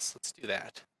 yes, let's do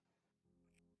that.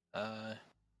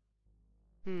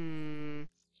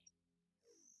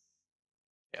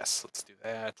 Yes, let's do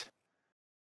that.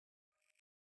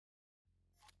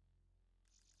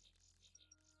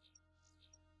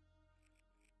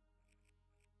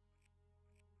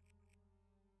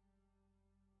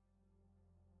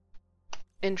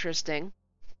 Interesting.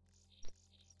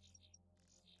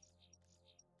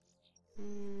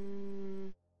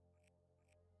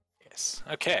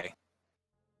 okay.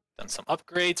 Done some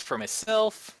upgrades for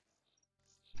myself.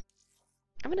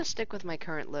 I'm gonna stick with my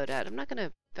current loadout. I'm not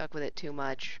gonna fuck with it too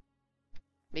much.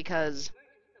 Because...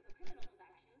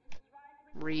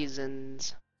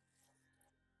 reasons.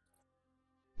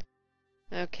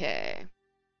 Okay.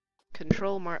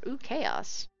 Ooh,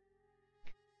 chaos.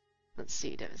 Let's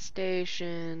see,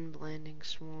 devastation, blinding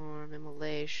swarm,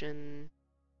 immolation,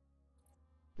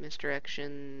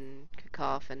 misdirection,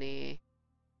 cacophony.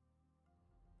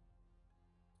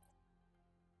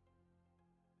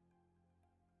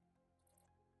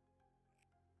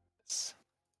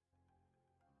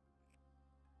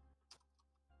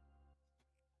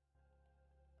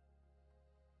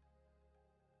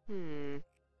 Hmm.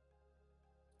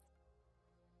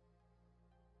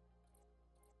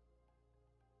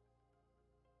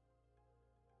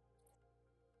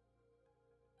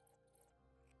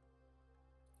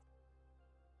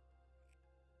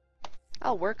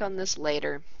 I'll work on this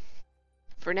later.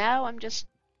 For now, I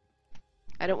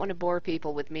don't want to bore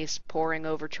people with me poring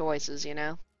over choices, you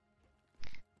know?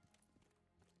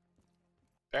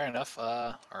 Fair enough.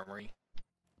 Armory.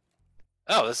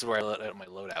 Oh, this is where I let out my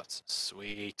loadouts.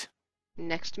 Sweet.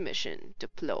 Next mission,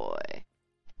 deploy.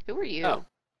 Who are you? Oh.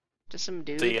 Just some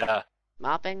dude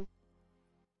mopping?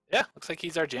 Yeah, looks like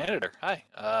he's our janitor. Hi.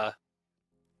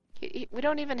 We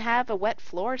don't even have a wet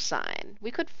floor sign. We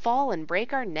could fall and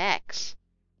break our necks.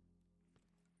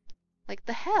 Like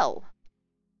the hell?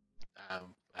 I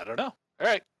don't know.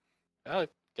 Alright. Well, I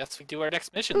guess we do our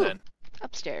next mission Ooh, then.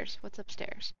 Upstairs. What's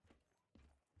upstairs?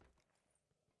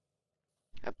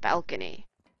 A balcony.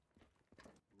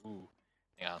 Ooh.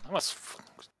 Yeah, I must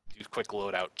do a quick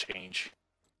loadout change.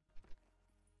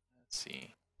 Let's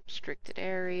see. Restricted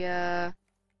area.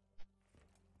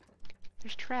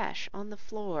 There's trash on the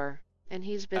floor, and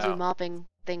he's busy mopping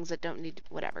things that don't need...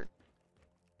 whatever.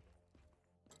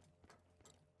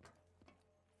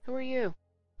 Who are you?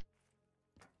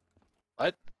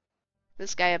 What?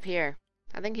 This guy up here.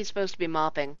 I think he's supposed to be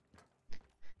mopping.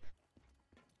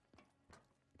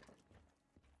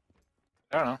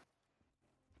 I don't know.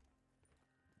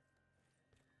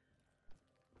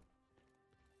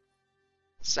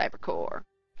 Cybercore.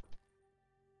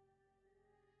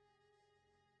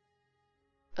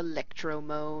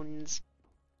 Electromoans.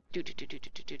 Do.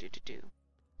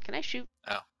 Can I shoot?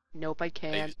 Oh. Nope, I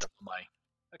can't.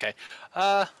 Okay.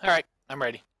 Alright. I'm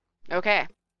ready. Okay.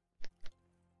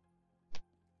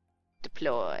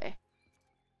 Deploy.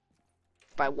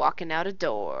 By walking out a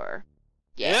door.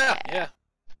 Yeah. Yeah.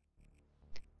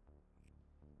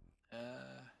 Yeah,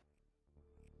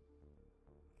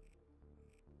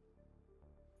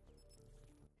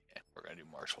 we're gonna do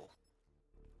Marshall.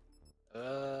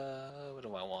 What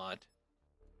do I want?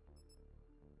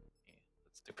 Yeah,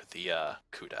 let's stick with the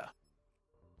CUDA.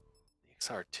 The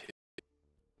XR2.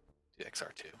 The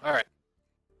XR2. Alright.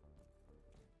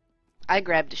 I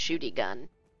grabbed a shooty gun.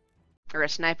 Or a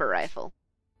sniper rifle.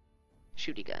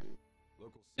 Shooty gun.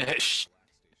 Shh.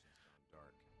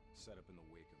 Dark, set up in the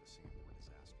wake of the Singapore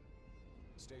disaster.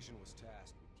 The station was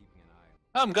tasked with keeping an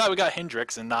eye on... I'm glad we got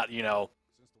Hendrix and not, you know...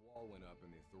 Since the wall went up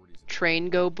and the authorities... Train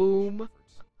go boom.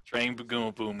 Train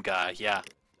boom boom guy, yeah.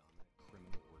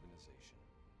 Criminal organization,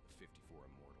 the 54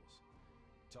 Immortals.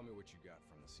 Tell me what you got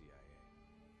from the CIA.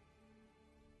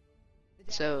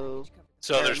 So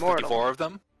there's 54 of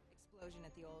them? Explosion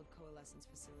at the old coalescence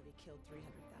facility killed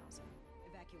 300,000.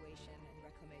 Evacuation and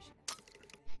reclamation the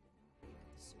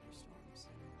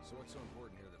superstorms. So what's so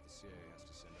important here that the CIA has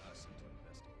to send us in to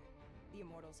investigate? The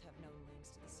Immortals have known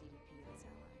links to the CDP and its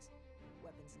allies.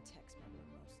 Weapons and tech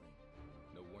smuggling mostly.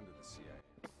 No wonder the CIA...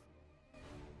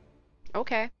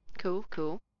 Okay. Cool.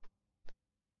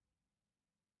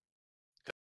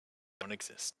 Don't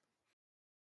exist.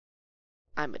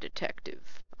 I'm a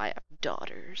detective. I have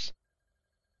daughters.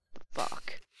 The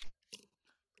fuck?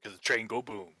 Because the train go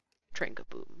boom. Train go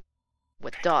boom.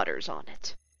 With daughters on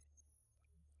it.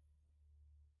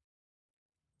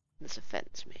 This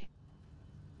offends me.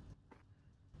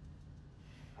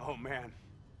 Oh man.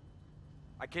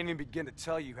 I can't even begin to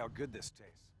tell you how good this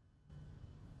tastes.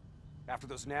 After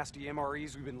those nasty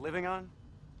MREs we've been living on,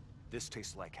 this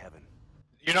tastes like heaven.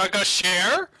 You're not gonna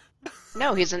share?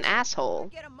 No, he's an asshole.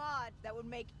 Get a mod that would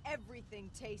make everything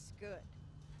taste good.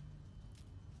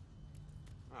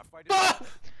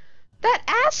 That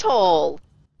asshole!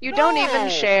 You don't even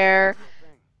share.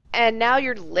 And now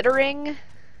you're littering?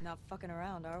 Not fucking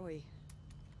around, are we?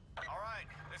 Alright,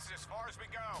 this is as far as we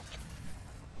go.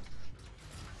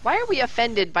 Why are we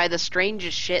offended by the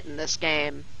strangest shit in this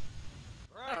game?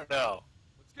 I don't know.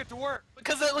 Let's get to work.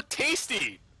 Because that looked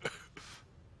tasty.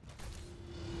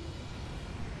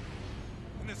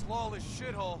 In this lawless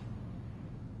shithole,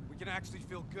 can actually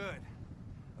feel good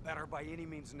about our by any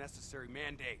means necessary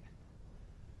mandate.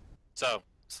 So,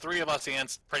 it's 3 of us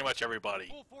against pretty much everybody.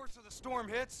 Full force of the storm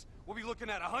hits, we'll be looking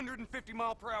at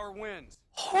 150-mile-per-hour winds.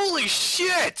 Holy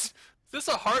shit! Is this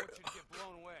a hard... Get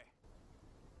blown away.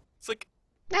 It's like...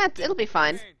 It'll be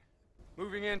fine.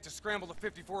 Moving in to scramble the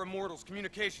 54 Immortals'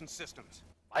 communication systems.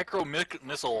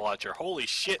 Missile launcher. Holy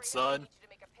shit, son. I need you to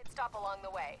make a pit stop along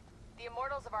the way. The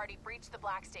Immortals have already breached the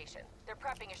Black Station. They're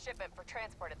prepping a shipment for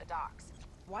transport at the docks.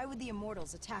 Why would the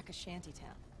Immortals attack a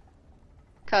shantytown?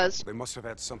 'Cause they must have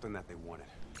had something that they wanted.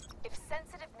 If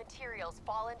sensitive materials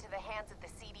fall into the hands of the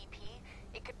CDP,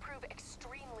 it could prove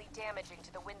extremely damaging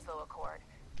to the Winslow Accord.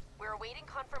 We're awaiting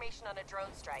confirmation on a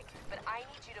drone strike, but I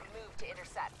need you to move to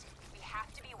intercept. We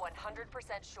have to be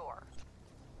 100% sure.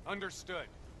 Understood.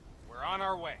 We're on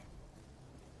our way.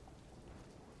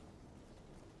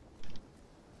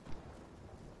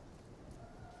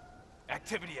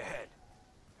 Activity ahead.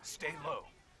 Stay low.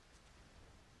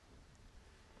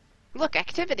 look,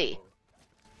 activity.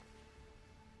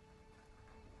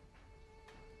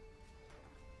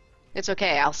 It's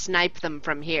okay, I'll snipe them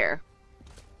from here.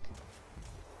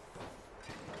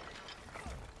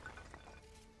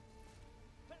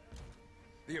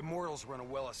 The Immortals run a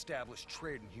well-established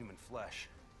trade in human flesh.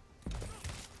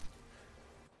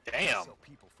 Damn. They sell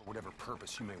people for whatever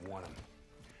purpose you may want them.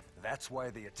 That's why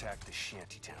they attacked the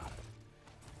shantytown.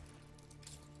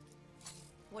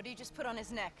 What did you just put on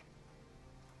his neck?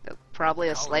 Probably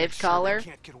a slave collar.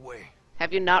 Can't get away.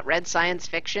 Have you not read science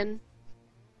fiction?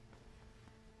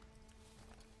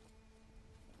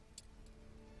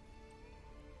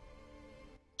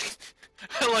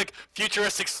 Like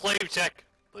futuristic slave check.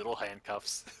 Little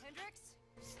handcuffs. Hendricks,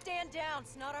 stand down.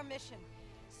 It's not our mission.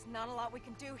 There's not a lot we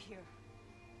can do here.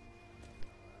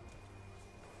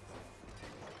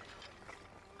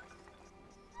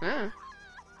 Huh.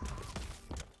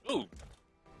 Ooh.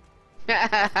 We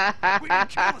didn't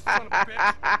kill the son of a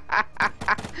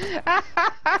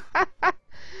bitch.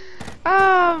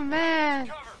 Oh man.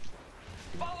 Cover.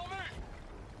 Follow me.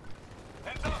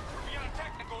 Heads up. Beyond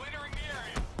technical, entering the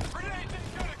area. Grenades is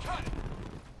gonna cut it.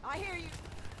 I hear you.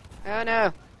 Oh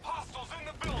no. Hostiles in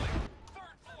the building.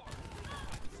 3rd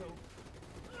floor.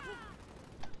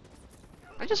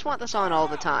 I just want this on all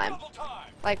the time.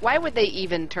 Like, why would they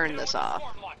even turn this off?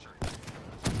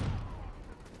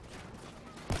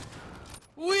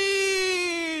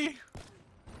 Whee!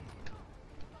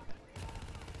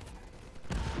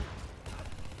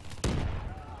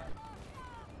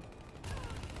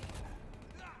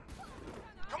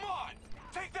 Come on!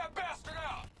 Take that bastard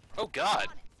out! Oh god.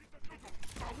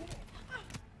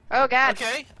 Oh god.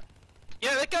 Okay.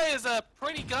 Yeah, that guy is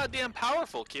pretty goddamn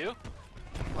powerful, Q.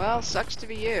 Well, sucks to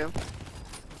be you.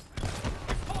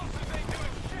 Explosives ain't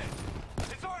doing shit!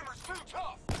 His armor's too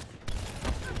tough!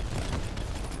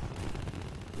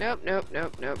 Nope, nope,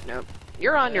 nope, nope, nope.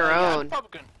 You're on your Yeah, own. I'm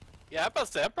about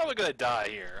to say, I'm probably gonna die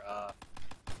here. I'm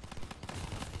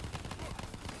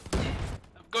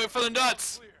going for the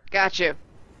nuts! Got you.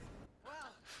 Well,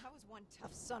 that was one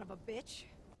tough son of a bitch.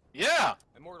 Yeah!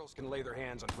 Immortals can lay their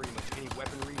hands on pretty much any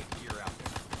weaponry and gear out there.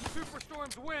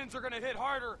 Superstorm's winds are gonna hit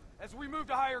harder as we move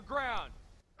to higher ground.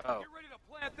 Oh. Get ready to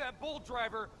plant that bull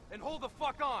driver and hold the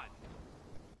fuck on.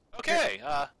 Okay,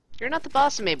 You're not the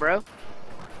boss of me, bro.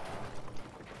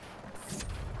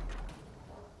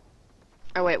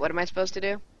 Oh wait, what am I supposed to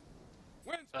do?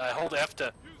 hold F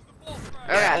to... Okay.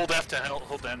 Yeah, hold F to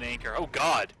hold down the anchor. Oh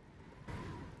god.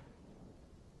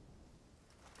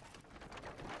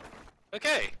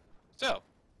 Okay, so...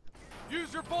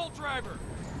 Use your bolt driver.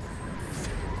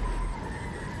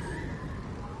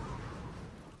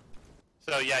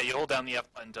 So yeah, you hold down the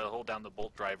F button to hold down the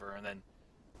bolt driver, and then...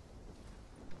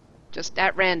 Just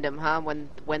at random, huh? When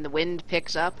the wind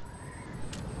picks up?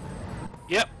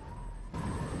 Yep.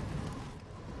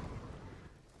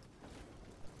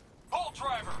 Bolt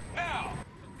driver, now!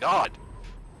 God.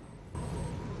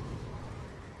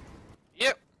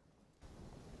 Yep.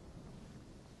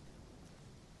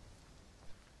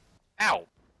 Ow.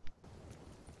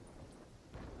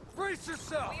 Brace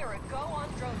yourself! We are a go on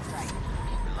drone strike.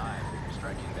 We're live.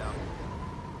 Striking down.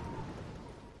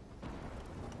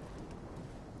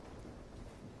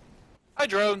 Hi,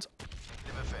 drones.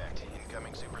 Negative effect.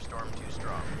 Incoming superstorm too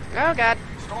strong. Oh god.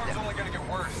 Storm's only gonna get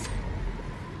worse.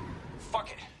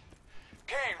 Fuck it.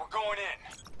 Kane, we're going in.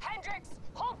 Hendricks,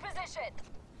 hold position.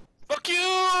 Fuck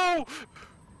you!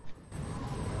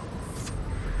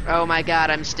 Oh my god,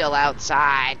 I'm still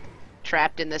outside.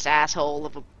 Trapped in this asshole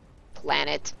of a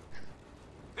planet.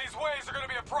 These waves are gonna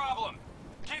be a problem.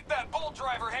 Keep that bolt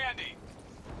driver handy.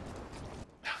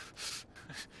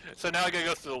 So now I gotta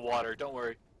go through the water, don't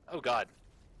worry. Oh god.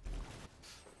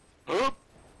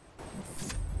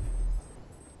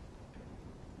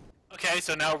 Okay,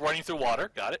 so now we're running through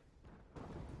water. Got it.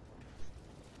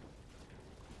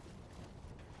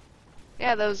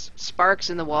 Yeah, those sparks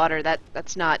in the water,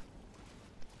 that's not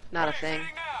a thing.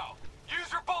 Now!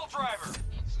 Use your bolt driver!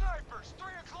 Snipers,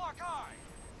 3 o'clock high!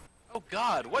 Oh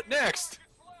god, what next?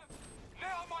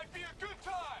 Now might be a good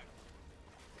time!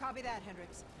 Copy that,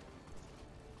 Hendricks.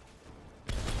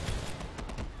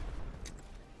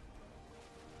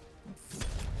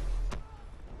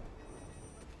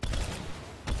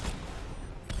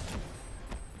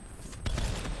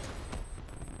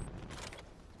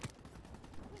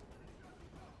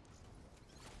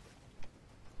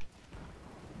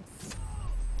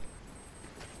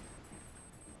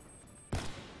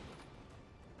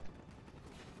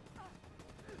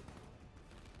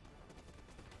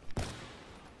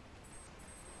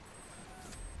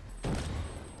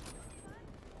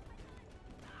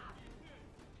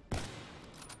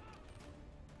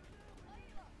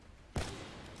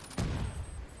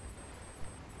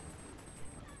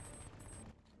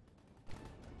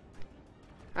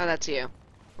 Oh, that's you.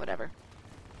 Whatever.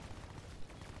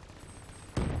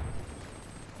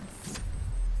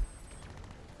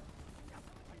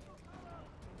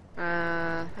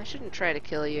 I shouldn't try to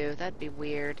kill you. That'd be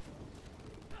weird.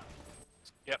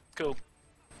 Yep, cool.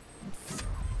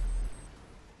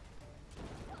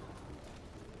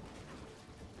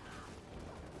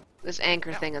 This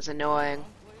anchor thing is annoying.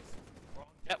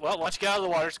 Yeah, well, once you get out of the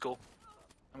water, it's cool.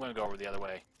 I'm gonna go over the other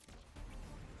way.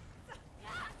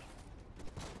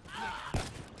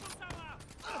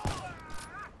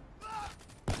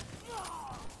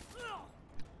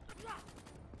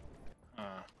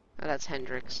 Oh, that's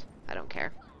Hendricks. I don't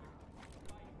care.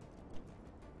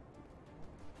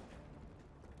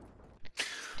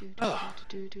 Storm's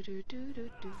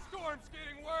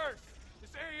getting worse! This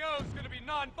AO's gonna be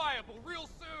non-viable real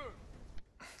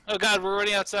soon! Oh god, we're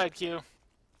already outside, Q.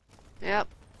 Yep.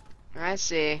 I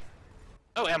see.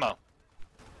 Oh, ammo.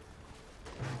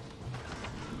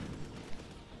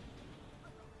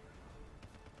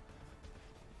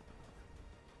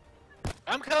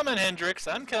 I'm coming, Hendricks.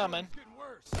 I'm coming. It's getting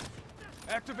worse.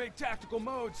 Activate tactical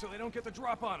mode so they don't get the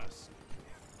drop on us.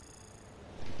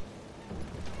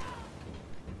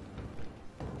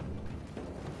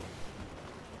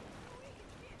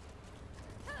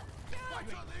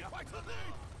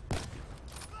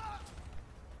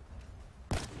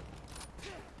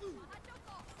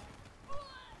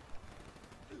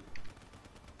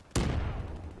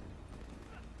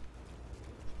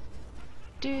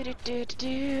 Do do do do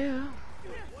do.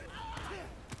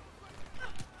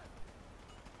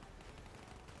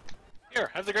 Here,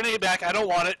 have the grenade back. I don't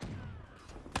want it.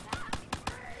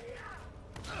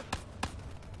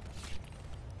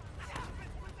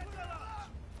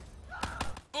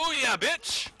 Oh yeah,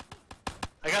 bitch!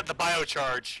 I got the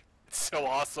biocharge. It's so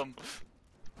awesome.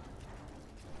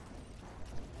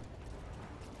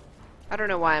 I don't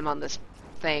know why I'm on this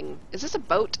thing. Is this a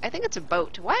boat? I think it's a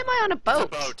boat. Why am I on a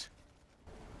boat? It's a boat.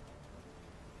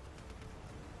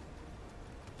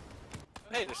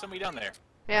 Hey, there's somebody down there.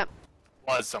 Yep.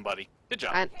 Was somebody. Good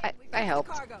job. I helped.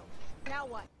 Cargo. Now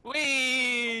what?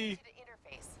 Whee!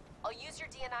 Interface. I'll use your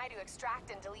DNI to extract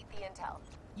and delete the intel.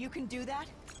 You can do that?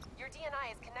 Your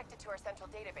DNI is connected to our central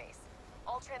database.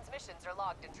 All transmissions are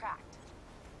logged and tracked.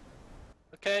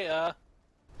 Okay,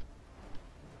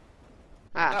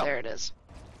 Ah, there it is.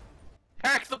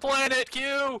 Hack the planet,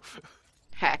 Q!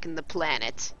 Hacking the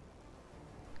planet.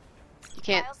 You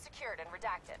can't... Files secured and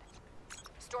redacted.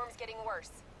 Storm's getting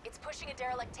worse. It's pushing a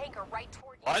derelict tanker right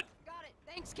toward you. What? Got it.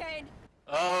 Thanks, Kane.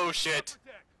 Oh, shit.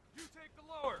 You take the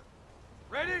lower.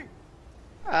 Ready?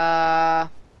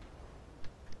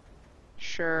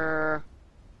 Sure.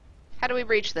 How do we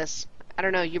breach this? I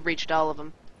don't know, you breached all of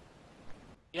them.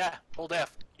 Yeah, hold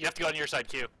F. You have to go on your side,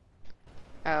 Q.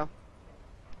 Oh.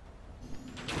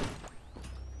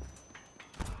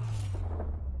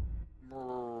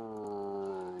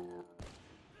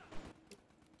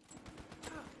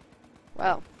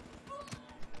 Well.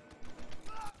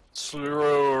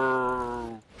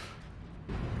 Slow.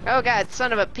 Oh god,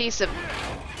 son of a piece of...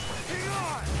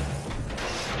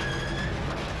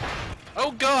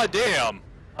 Oh god damn!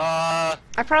 I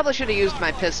probably should have used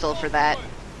my pistol for that.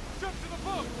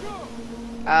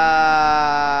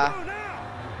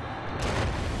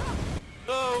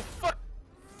 Oh fuck!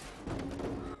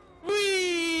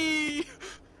 Whee!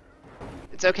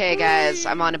 It's okay, guys.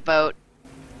 I'm on a boat.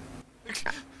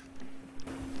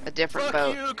 A different Fuck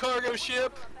boat. you, cargo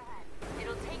ship!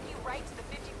 It'll take you right to the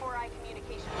 54I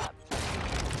communication hub.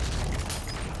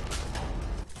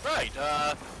 Right,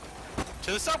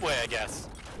 to the subway, I guess.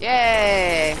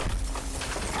 Yay!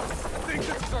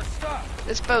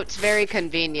 This boat's very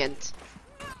convenient.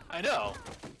 I know.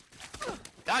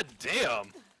 God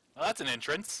damn. Well, that's an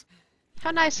entrance.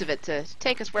 How nice of it to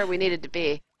take us where we needed to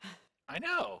be. I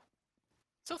know.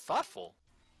 So thoughtful.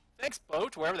 Thanks,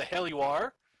 boat, wherever the hell you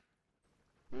are.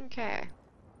 Okay.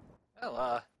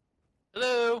 Well,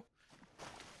 hello.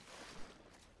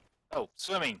 Oh,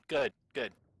 swimming. Good,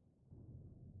 good.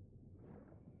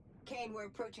 Kane, we're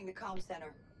approaching the comm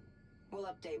center. We'll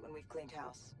update when we've cleaned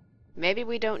house. Maybe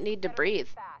we don't need to breathe.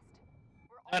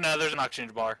 Oh no, there's an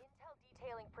oxygen bar. Intel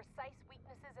detailing precise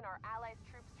weaknesses in our allies'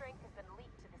 troop strength has been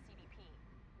leaked to the CDP.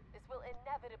 This will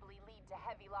inevitably lead to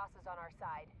heavy losses on our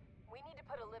side. We need to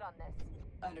put a lid on this.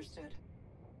 Understood.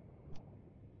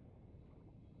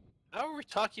 How are we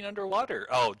talking underwater?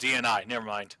 Oh, DNI. Never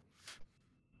mind.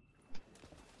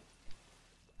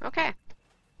 Okay.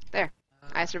 There.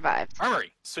 I survived.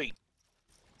 Armory. Sweet.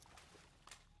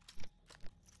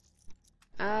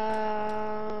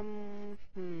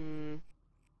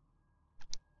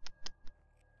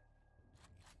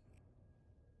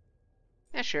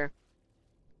 Yeah, sure.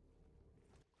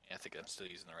 Yeah, I think I'm still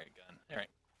using the right gun. Alright.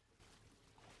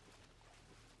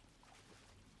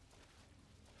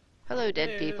 Hello,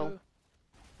 dead people.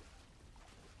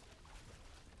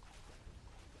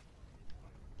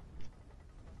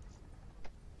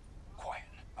 Quiet.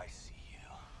 I see you.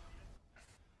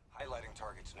 Highlighting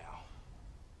targets now.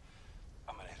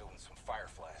 I'm gonna hit them with some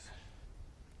fireflies.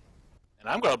 And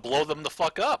I'm gonna blow them the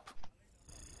fuck up.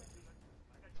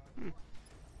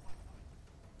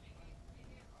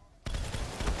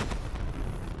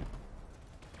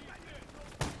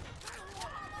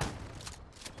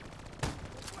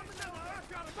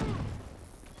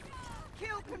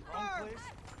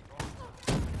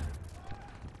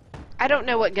 I don't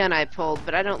know what gun I pulled,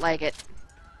 but I don't like it.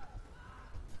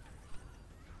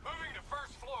 Moving to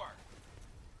first floor.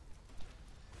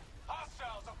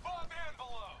 Hostiles above and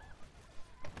below.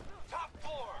 Top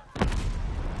floor.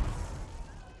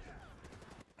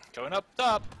 Going up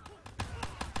top.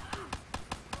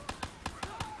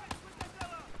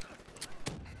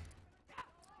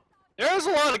 There's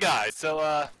a lot of guys,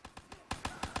 so,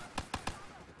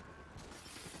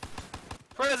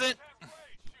 present.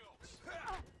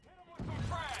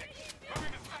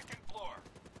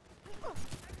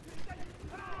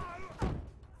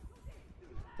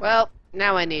 Well,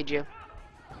 now I need you.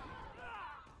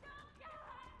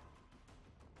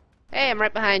 Hey, I'm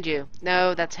right behind you.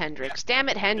 No, that's Hendrix. Damn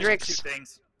it, Hendrix. There's two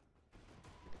things.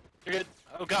 You're good.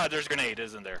 Oh god, there's a grenade,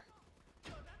 isn't there?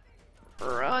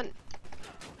 Run.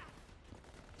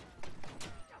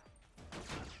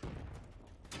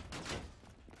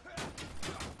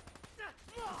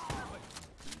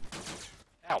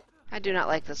 Ow. I do not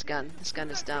like this gun. This gun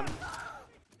is dumb.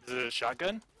 Is it a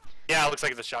shotgun? Yeah, it looks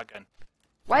like it's a shotgun.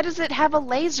 Why does it have a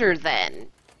laser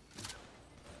then?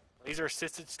 Laser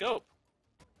assisted scope.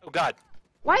 Oh god.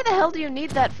 Why the hell do you need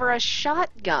that for a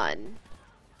shotgun?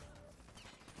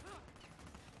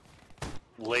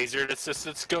 Laser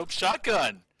assisted scope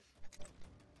shotgun.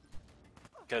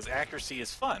 Because accuracy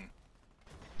is fun.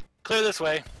 Clear this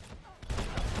way.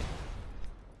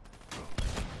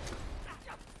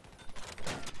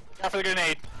 Go for the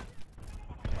grenade.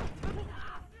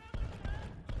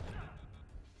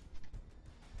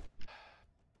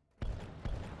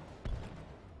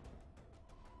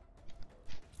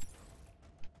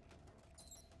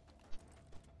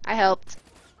 I helped.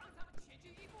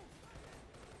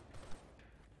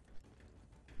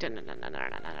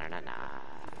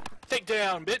 Take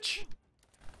down, bitch.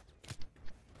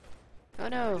 Oh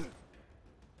no.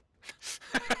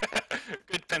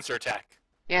 Good pincer attack.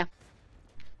 Yeah.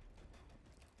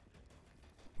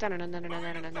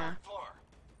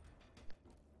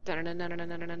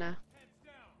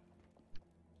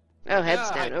 Oh,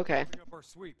 heads down. Okay.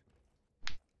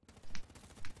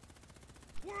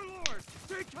 Warlords,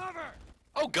 take cover!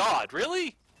 Oh god,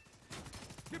 really?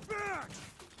 Get back!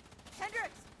 Hendrix,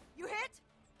 you hit?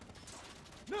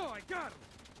 No, I got him.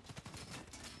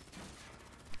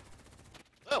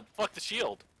 Oh, fuck the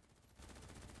shield.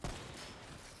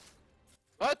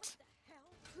 What?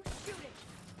 Who's shooting?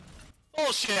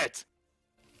 Bullshit!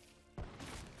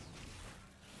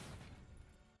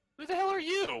 Who the hell are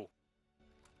you?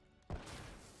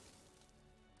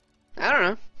 I don't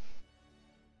know.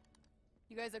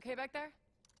 You guys okay back there?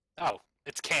 Oh,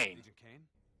 it's Kane. Agent Kane?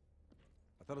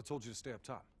 I thought I told you to stay up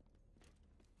top.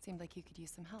 Seemed like you could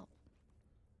use some help.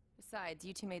 Besides,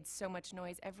 you two made so much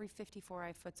noise, every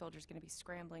 54i foot soldier's gonna be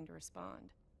scrambling to respond.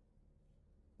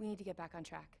 We need to get back on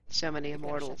track. So many We've gotta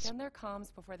immortals. shut down their comms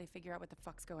before they figure out what the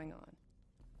fuck's going on.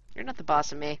 You're not the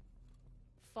boss of me.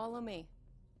 Follow me.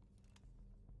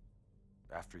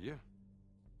 After you.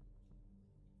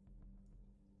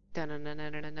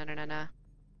 Dun-dun-dun-dun-dun-dun-dun-dun.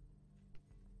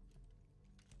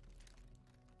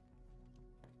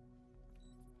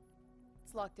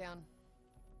 It's locked down.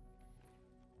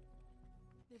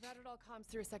 They've routed all comms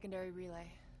through a secondary relay.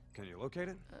 Can you locate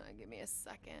it? Give me a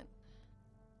second.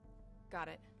 Got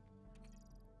it.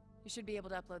 You should be able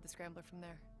to upload the scrambler from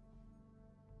there.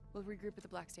 We'll regroup at the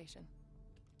Black Station.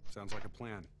 Sounds like a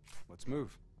plan. Let's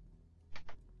move.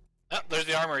 Oh, there's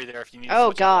the armory there if you need to Oh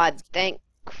switch God, over. thank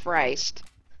Christ.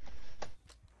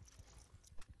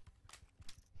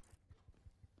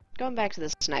 Going back to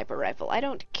the sniper rifle, I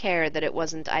don't care that it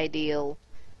wasn't ideal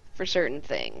for certain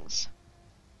things.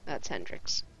 That's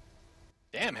Hendrix.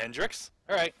 Damn, Hendrix.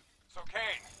 Alright. So,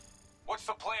 Kane, what's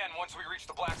the plan once we reach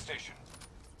the Black Station?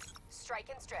 Strike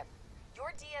and strip. Your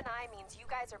DNI means you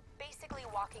guys are basically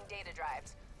walking data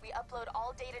drives. We upload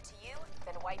all data to you,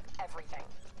 then wipe everything.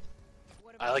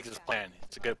 I like this plan.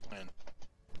 It's a good plan.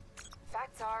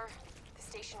 Facts are, the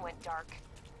station went dark.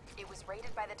 It was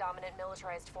raided by the dominant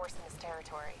militarized force in this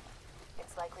territory.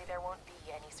 It's likely there won't be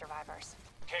any survivors.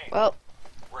 Kane, Well,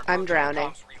 we're I'm approaching the drowning.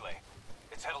 comms relay.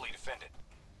 It's heavily defended.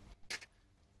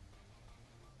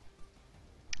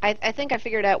 I think I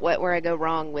figured out where I go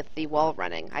wrong with the wall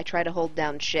running. I try to hold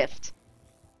down shift.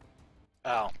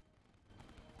 Oh.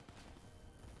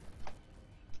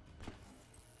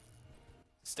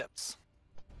 Steps.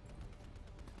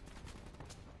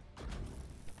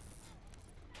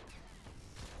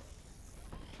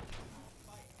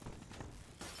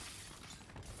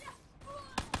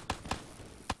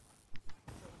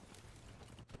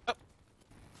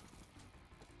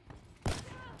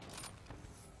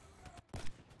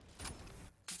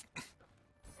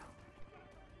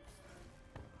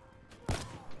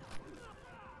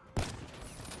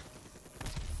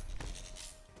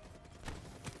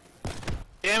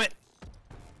 Damn it!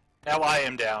 Now I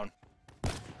am down.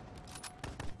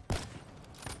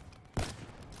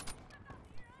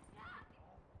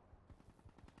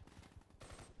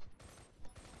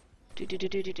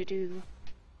 Do.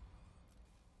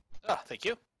 Oh, thank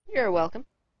you. You're welcome.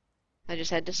 I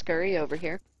just had to scurry over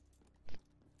here.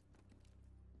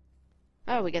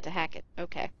 Oh, we get to hack it.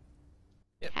 Okay.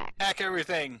 Yep. Hack. Hack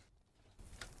everything.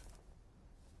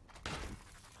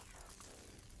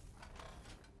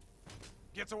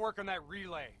 Get to work on that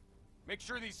relay. Make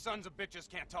sure these sons of bitches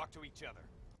can't talk to each other.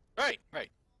 Right, right.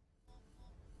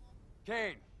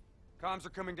 Kane, comms are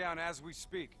coming down as we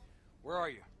speak. Where are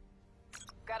you?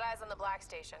 Got eyes on the Black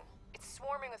Station. It's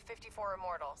swarming with 54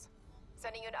 immortals.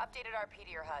 Sending you an updated RP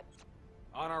to your HUD.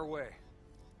 On our way.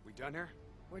 We done here?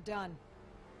 We're done.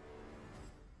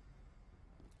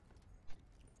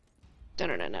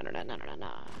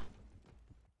 Dun-dun-dun-dun-dun-dun-dun-dun.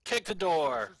 Kick the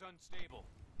door. Structure's unstable.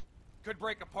 Could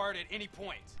break apart at any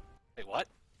point. Wait, what?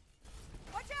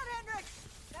 Watch out, Hendrix!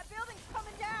 That building's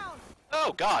coming down!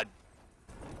 Oh, God.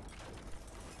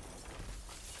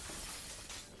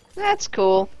 That's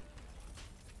cool.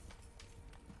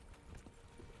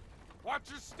 Watch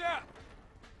your step!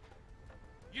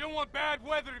 You don't want bad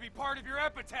weather to be part of your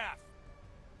epitaph!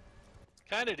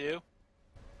 Kinda do.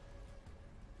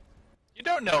 You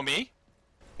don't know me.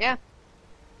 Yeah.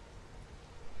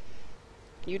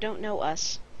 You don't know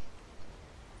us.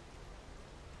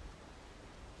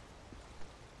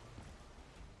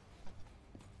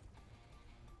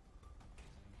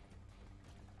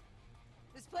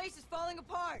 This place is falling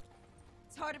apart.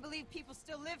 It's hard to believe people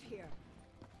still live here.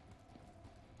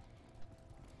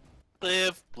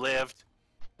 Lived.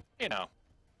 You know.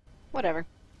 Whatever.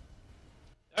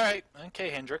 Alright, okay,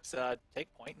 Hendrix,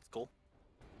 take point, it's cool.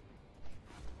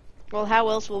 Well, how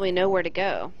else will we know where to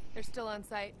go? They're still on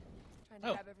site. Trying to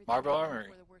Oh, grab everything Marble before Armory.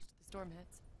 the worst of the storm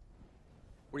hits.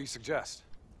 What do you suggest?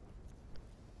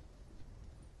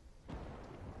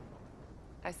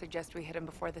 I suggest we hit him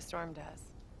before the storm does.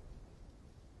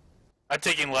 I'm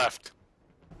taking left.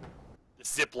 The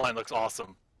zip line looks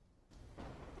awesome.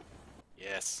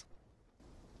 Yes.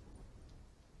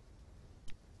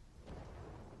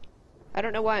 I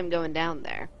don't know why I'm going down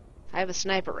there. I have a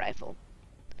sniper rifle.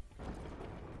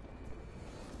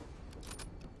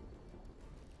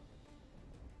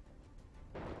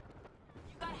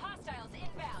 You got hostiles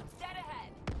inbound, dead ahead.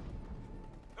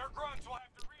 They're grunts, we'll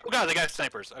have to Oh god, they got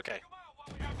snipers. Okay. come out while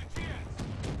we have the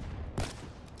chance!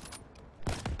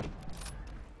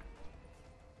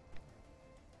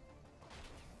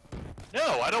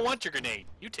 No, I don't want your grenade.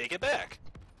 You take it back.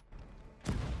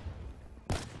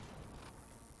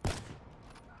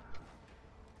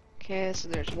 Okay, so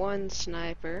there's one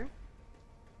sniper.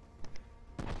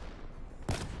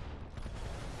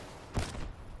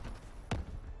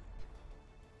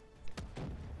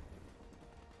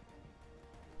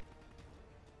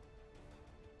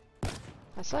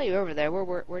 I saw you over there.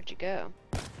 Where'd you go?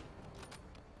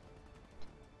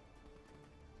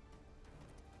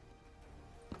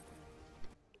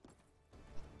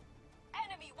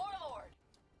 Enemy warlord!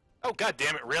 Oh, god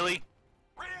damn it, really?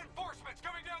 Reinforcements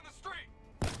coming down the street!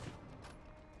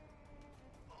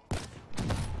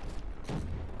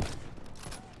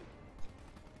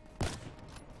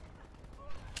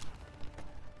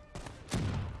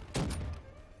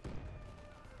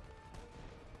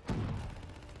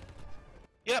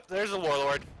 Yep, there's the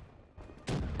warlord.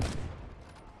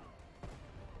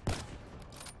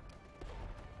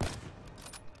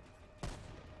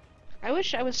 I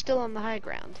wish I was still on the high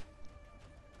ground.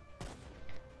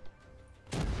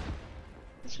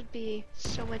 This would be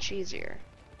so much easier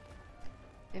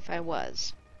if I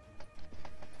was.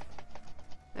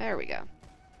 There we go.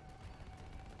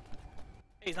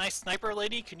 Hey, nice sniper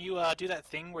lady, can you do that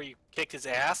thing where you kicked his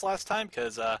ass last time?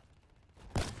 Cause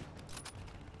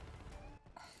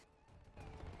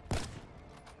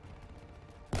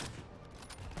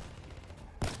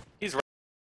he's right.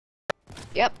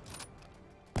 Yep.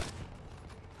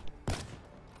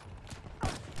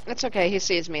 It's okay, he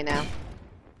sees me now.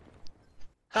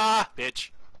 Ha, bitch.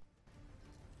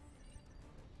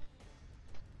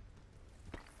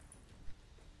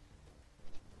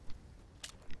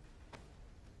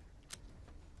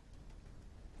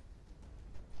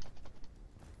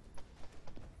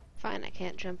 Fine, I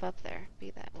can't jump up there.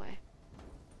 Be that way.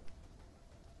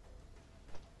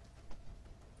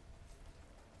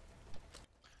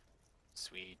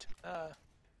 Sweet. Oh.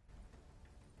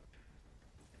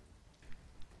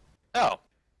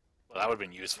 Well, that would have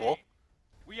been useful. Hey,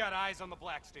 we got eyes on the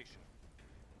Black Station.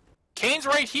 Kane's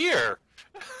right here!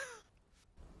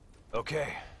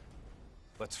 Okay.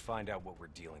 Let's find out what we're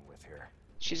dealing with here.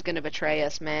 She's gonna betray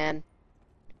us, man.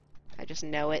 I just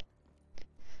know it.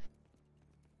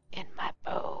 In my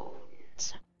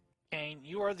bones. Kane,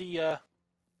 you are the,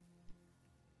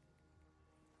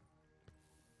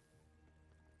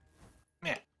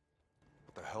 Man.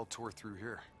 What the hell tore through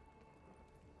here?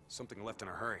 Something left in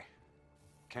a hurry.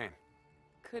 Kane.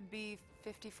 Could be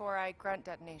 54i grunt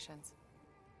detonations.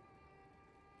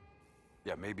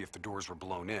 Yeah, maybe if the doors were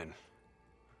blown in.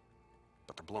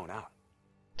 But they're blown out.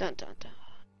 Dun dun dun.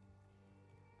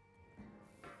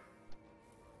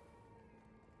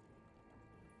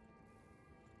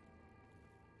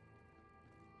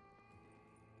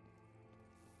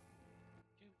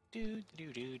 Do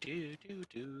do do do do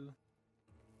do.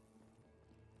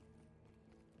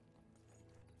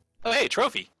 Oh hey,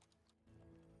 trophy!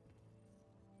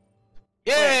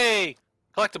 Yay!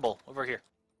 Collectible over here.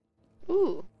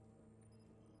 Ooh.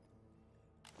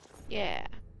 Yeah.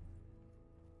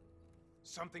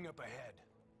 Something up ahead.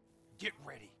 Get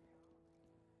ready.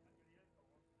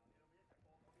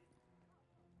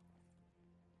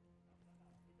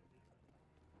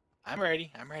 I'm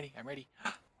ready. I'm ready. I'm ready.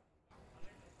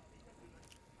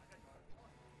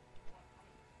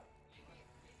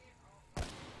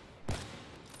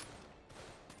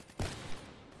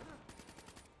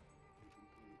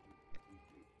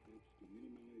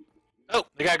 Oh,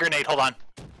 they got a grenade. Hold on.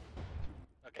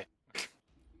 Okay.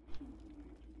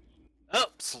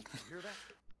 Oops. You hear that?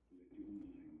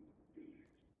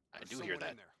 I There's do hear someone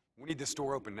that. in there. We need this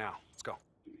door open now. Let's go.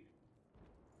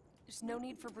 There's no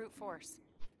need for brute force.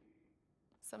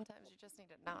 Sometimes you just need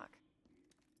to knock.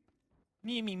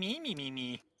 Me, me, me, me, me,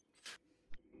 me.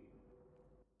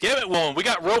 Damn it, woman. We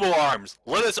got robo-arms.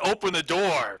 Let us open the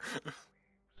door.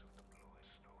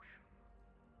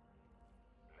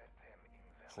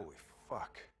 Holy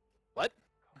fuck. What?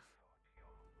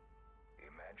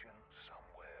 Imagine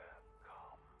somewhere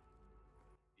calm.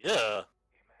 Yeah.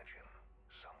 Imagine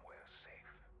somewhere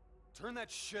safe. Turn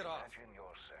that shit off. Imagine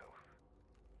yourself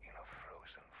in a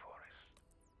frozen forest.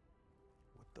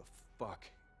 What the fuck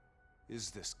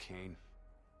is this, Kane?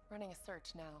 Running a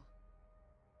search now.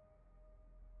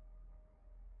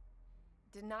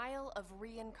 Denial of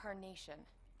reincarnation.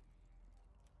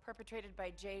 Perpetrated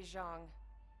by Jay Zhang.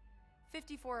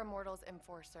 54 Immortals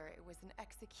Enforcer. It was an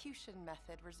execution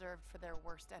method reserved for their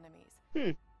worst enemies.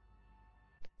 Ew.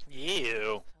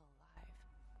 Still alive.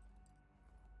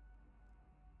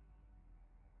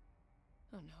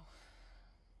 Oh no.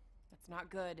 That's not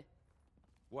good.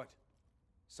 What?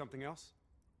 Something else?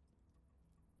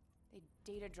 They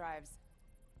data drives.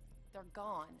 They're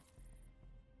gone.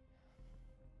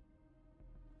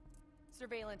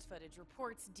 Surveillance footage,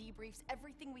 reports, debriefs,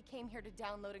 everything we came here to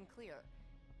download and clear.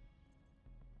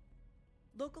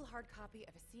 Local hard copy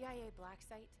of a CIA black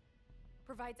site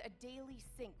provides a daily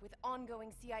sync with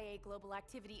ongoing CIA global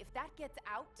activity. If that gets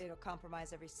out, It'll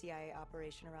compromise every CIA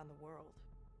operation around the world.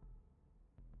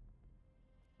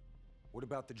 What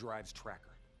about the drive's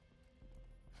tracker?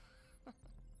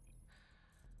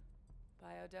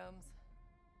 Biodomes.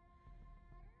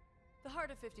 The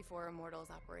heart of 54 Immortals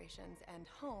operations and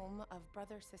home of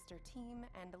brother-sister team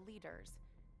and leaders,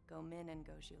 Go Min and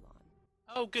Go Julon.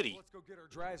 Oh, goody. Let's go get our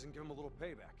drives and give them a little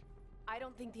payback. I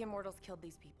don't think the Immortals killed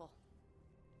these people.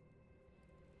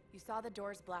 You saw the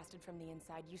doors blasted from the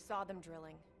inside. You saw them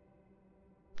drilling.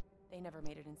 They never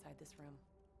made it inside this room.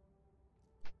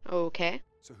 Okay.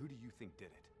 So who do you think did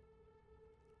it?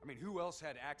 I mean, who else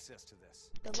had access to this?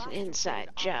 The last inside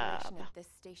reported job. operation at this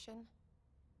station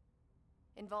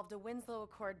involved a Winslow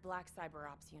Accord Black Cyber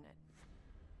Ops unit.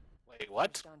 Wait,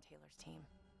 what? John Taylor's team.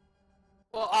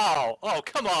 Well, oh,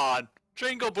 come on.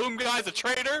 Tringo Boom Guy's a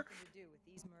traitor?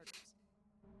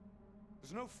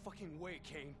 There's no fucking way,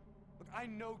 Kane. Look, I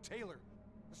know Taylor.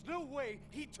 There's no way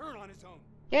he'd turn on his own.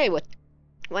 Hey, what?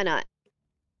 Why not?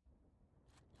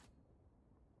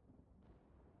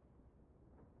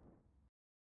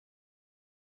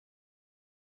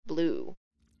 Blue.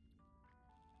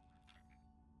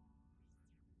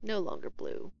 No longer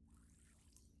blue.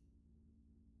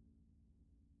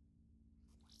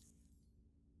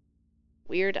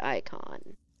 Weird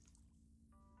icon.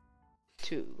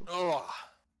 2. Ugh.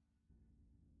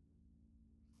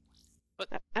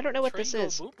 I don't know what this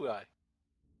is. Boom Guy.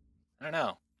 I don't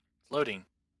know. It's loading.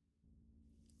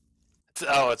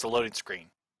 It's a loading screen.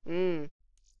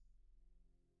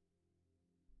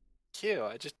 Q,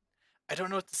 I don't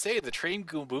know what to say. The Train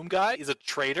Boom Guy is a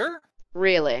traitor?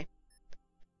 Really?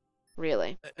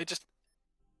 Really?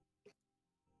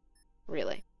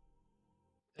 Really?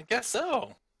 I guess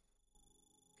so.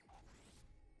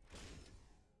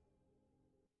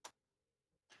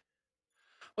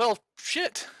 Well,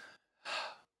 shit.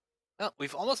 Well,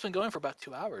 we've almost been going for about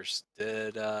 2 hours.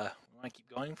 Did we want to keep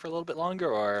going for a little bit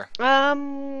longer, or?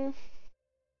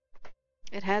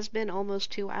 It has been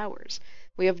almost 2 hours.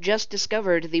 We have just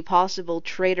discovered the possible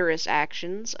traitorous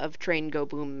actions of Train Go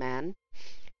Boom Man.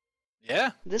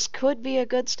 Yeah. This could be a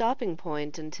good stopping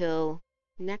point until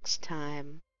next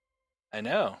time. I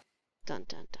know. Dun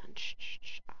dun dun. Shh, shh,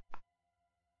 shh.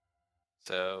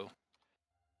 So,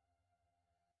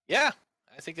 yeah,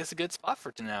 I think that's a good spot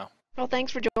for now. Well,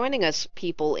 thanks for joining us,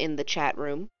 people in the chat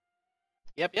room.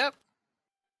 Yep.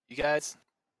 You guys.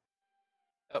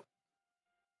 Oh,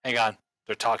 hang on.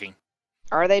 They're talking.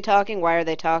 Are they talking? Why are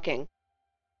they talking?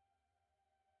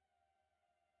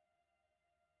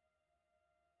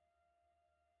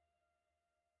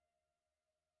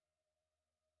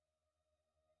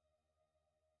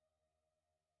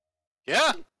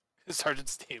 Yeah, Sergeant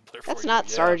Stabler. That's not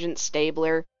Sergeant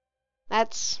Stabler.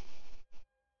 That's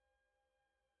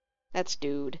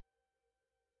dude.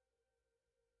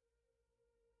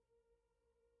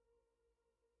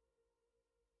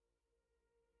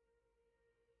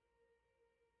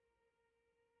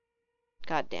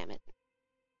 God damn it.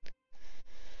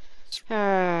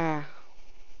 Well,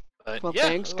 yeah,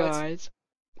 thanks, guys.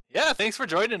 Yeah, thanks for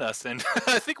joining us, and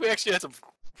I think we actually had some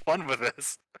fun with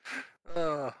this.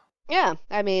 Yeah,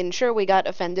 I mean, sure, we got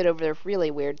offended over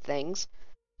really weird things.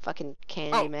 Fucking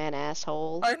Candyman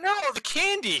asshole. I know, the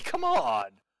candy, come on!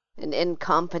 An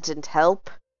incompetent help.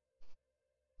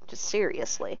 Just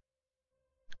seriously.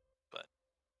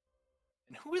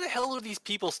 And who the hell are these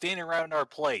people standing around our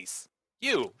place?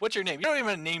 You, what's your name? You don't even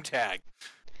have a name tag.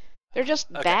 They're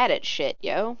just bad at shit,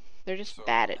 yo. They're just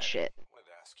bad at shit.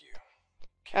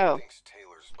 Oh.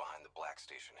 Taylor's behind the Black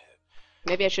Station hit.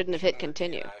 Maybe I shouldn't have hit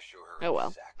continue. Oh well.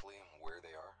 Exactly where they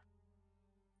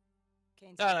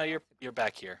are. No, you're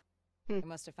back here. They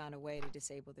must have found a way to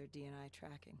disable their DNI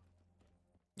tracking.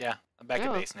 Yeah, I'm back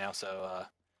at base now, so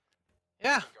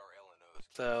yeah.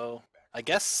 So I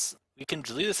guess we can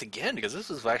do this again because this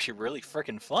was actually really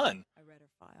freaking fun. I read her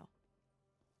file.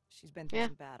 She's been through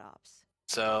some bad ops.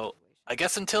 So I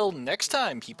guess until next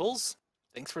time, peoples.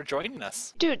 Thanks for joining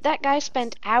us. Dude, that guy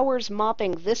spent hours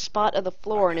mopping this spot of the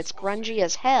floor and it's grungy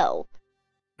as hell.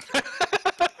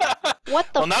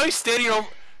 What the Well, now he's standing over...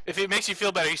 If it makes you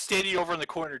feel better, he's standing over in the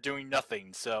corner doing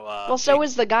nothing, so, Well, so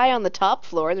is the guy on the top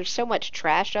floor. There's so much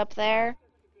trash up there.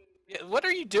 Yeah, what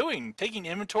are you doing? Taking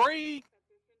inventory?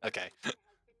 Okay.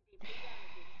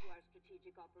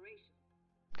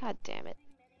 God damn it.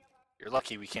 You're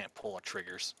lucky we can't pull our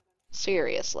triggers.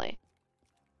 Seriously.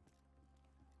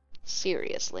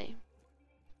 Seriously.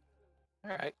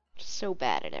 Alright. So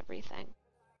bad at everything.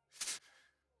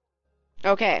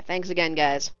 Okay, thanks again,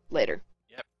 guys. Later.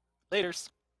 Yep. Laters.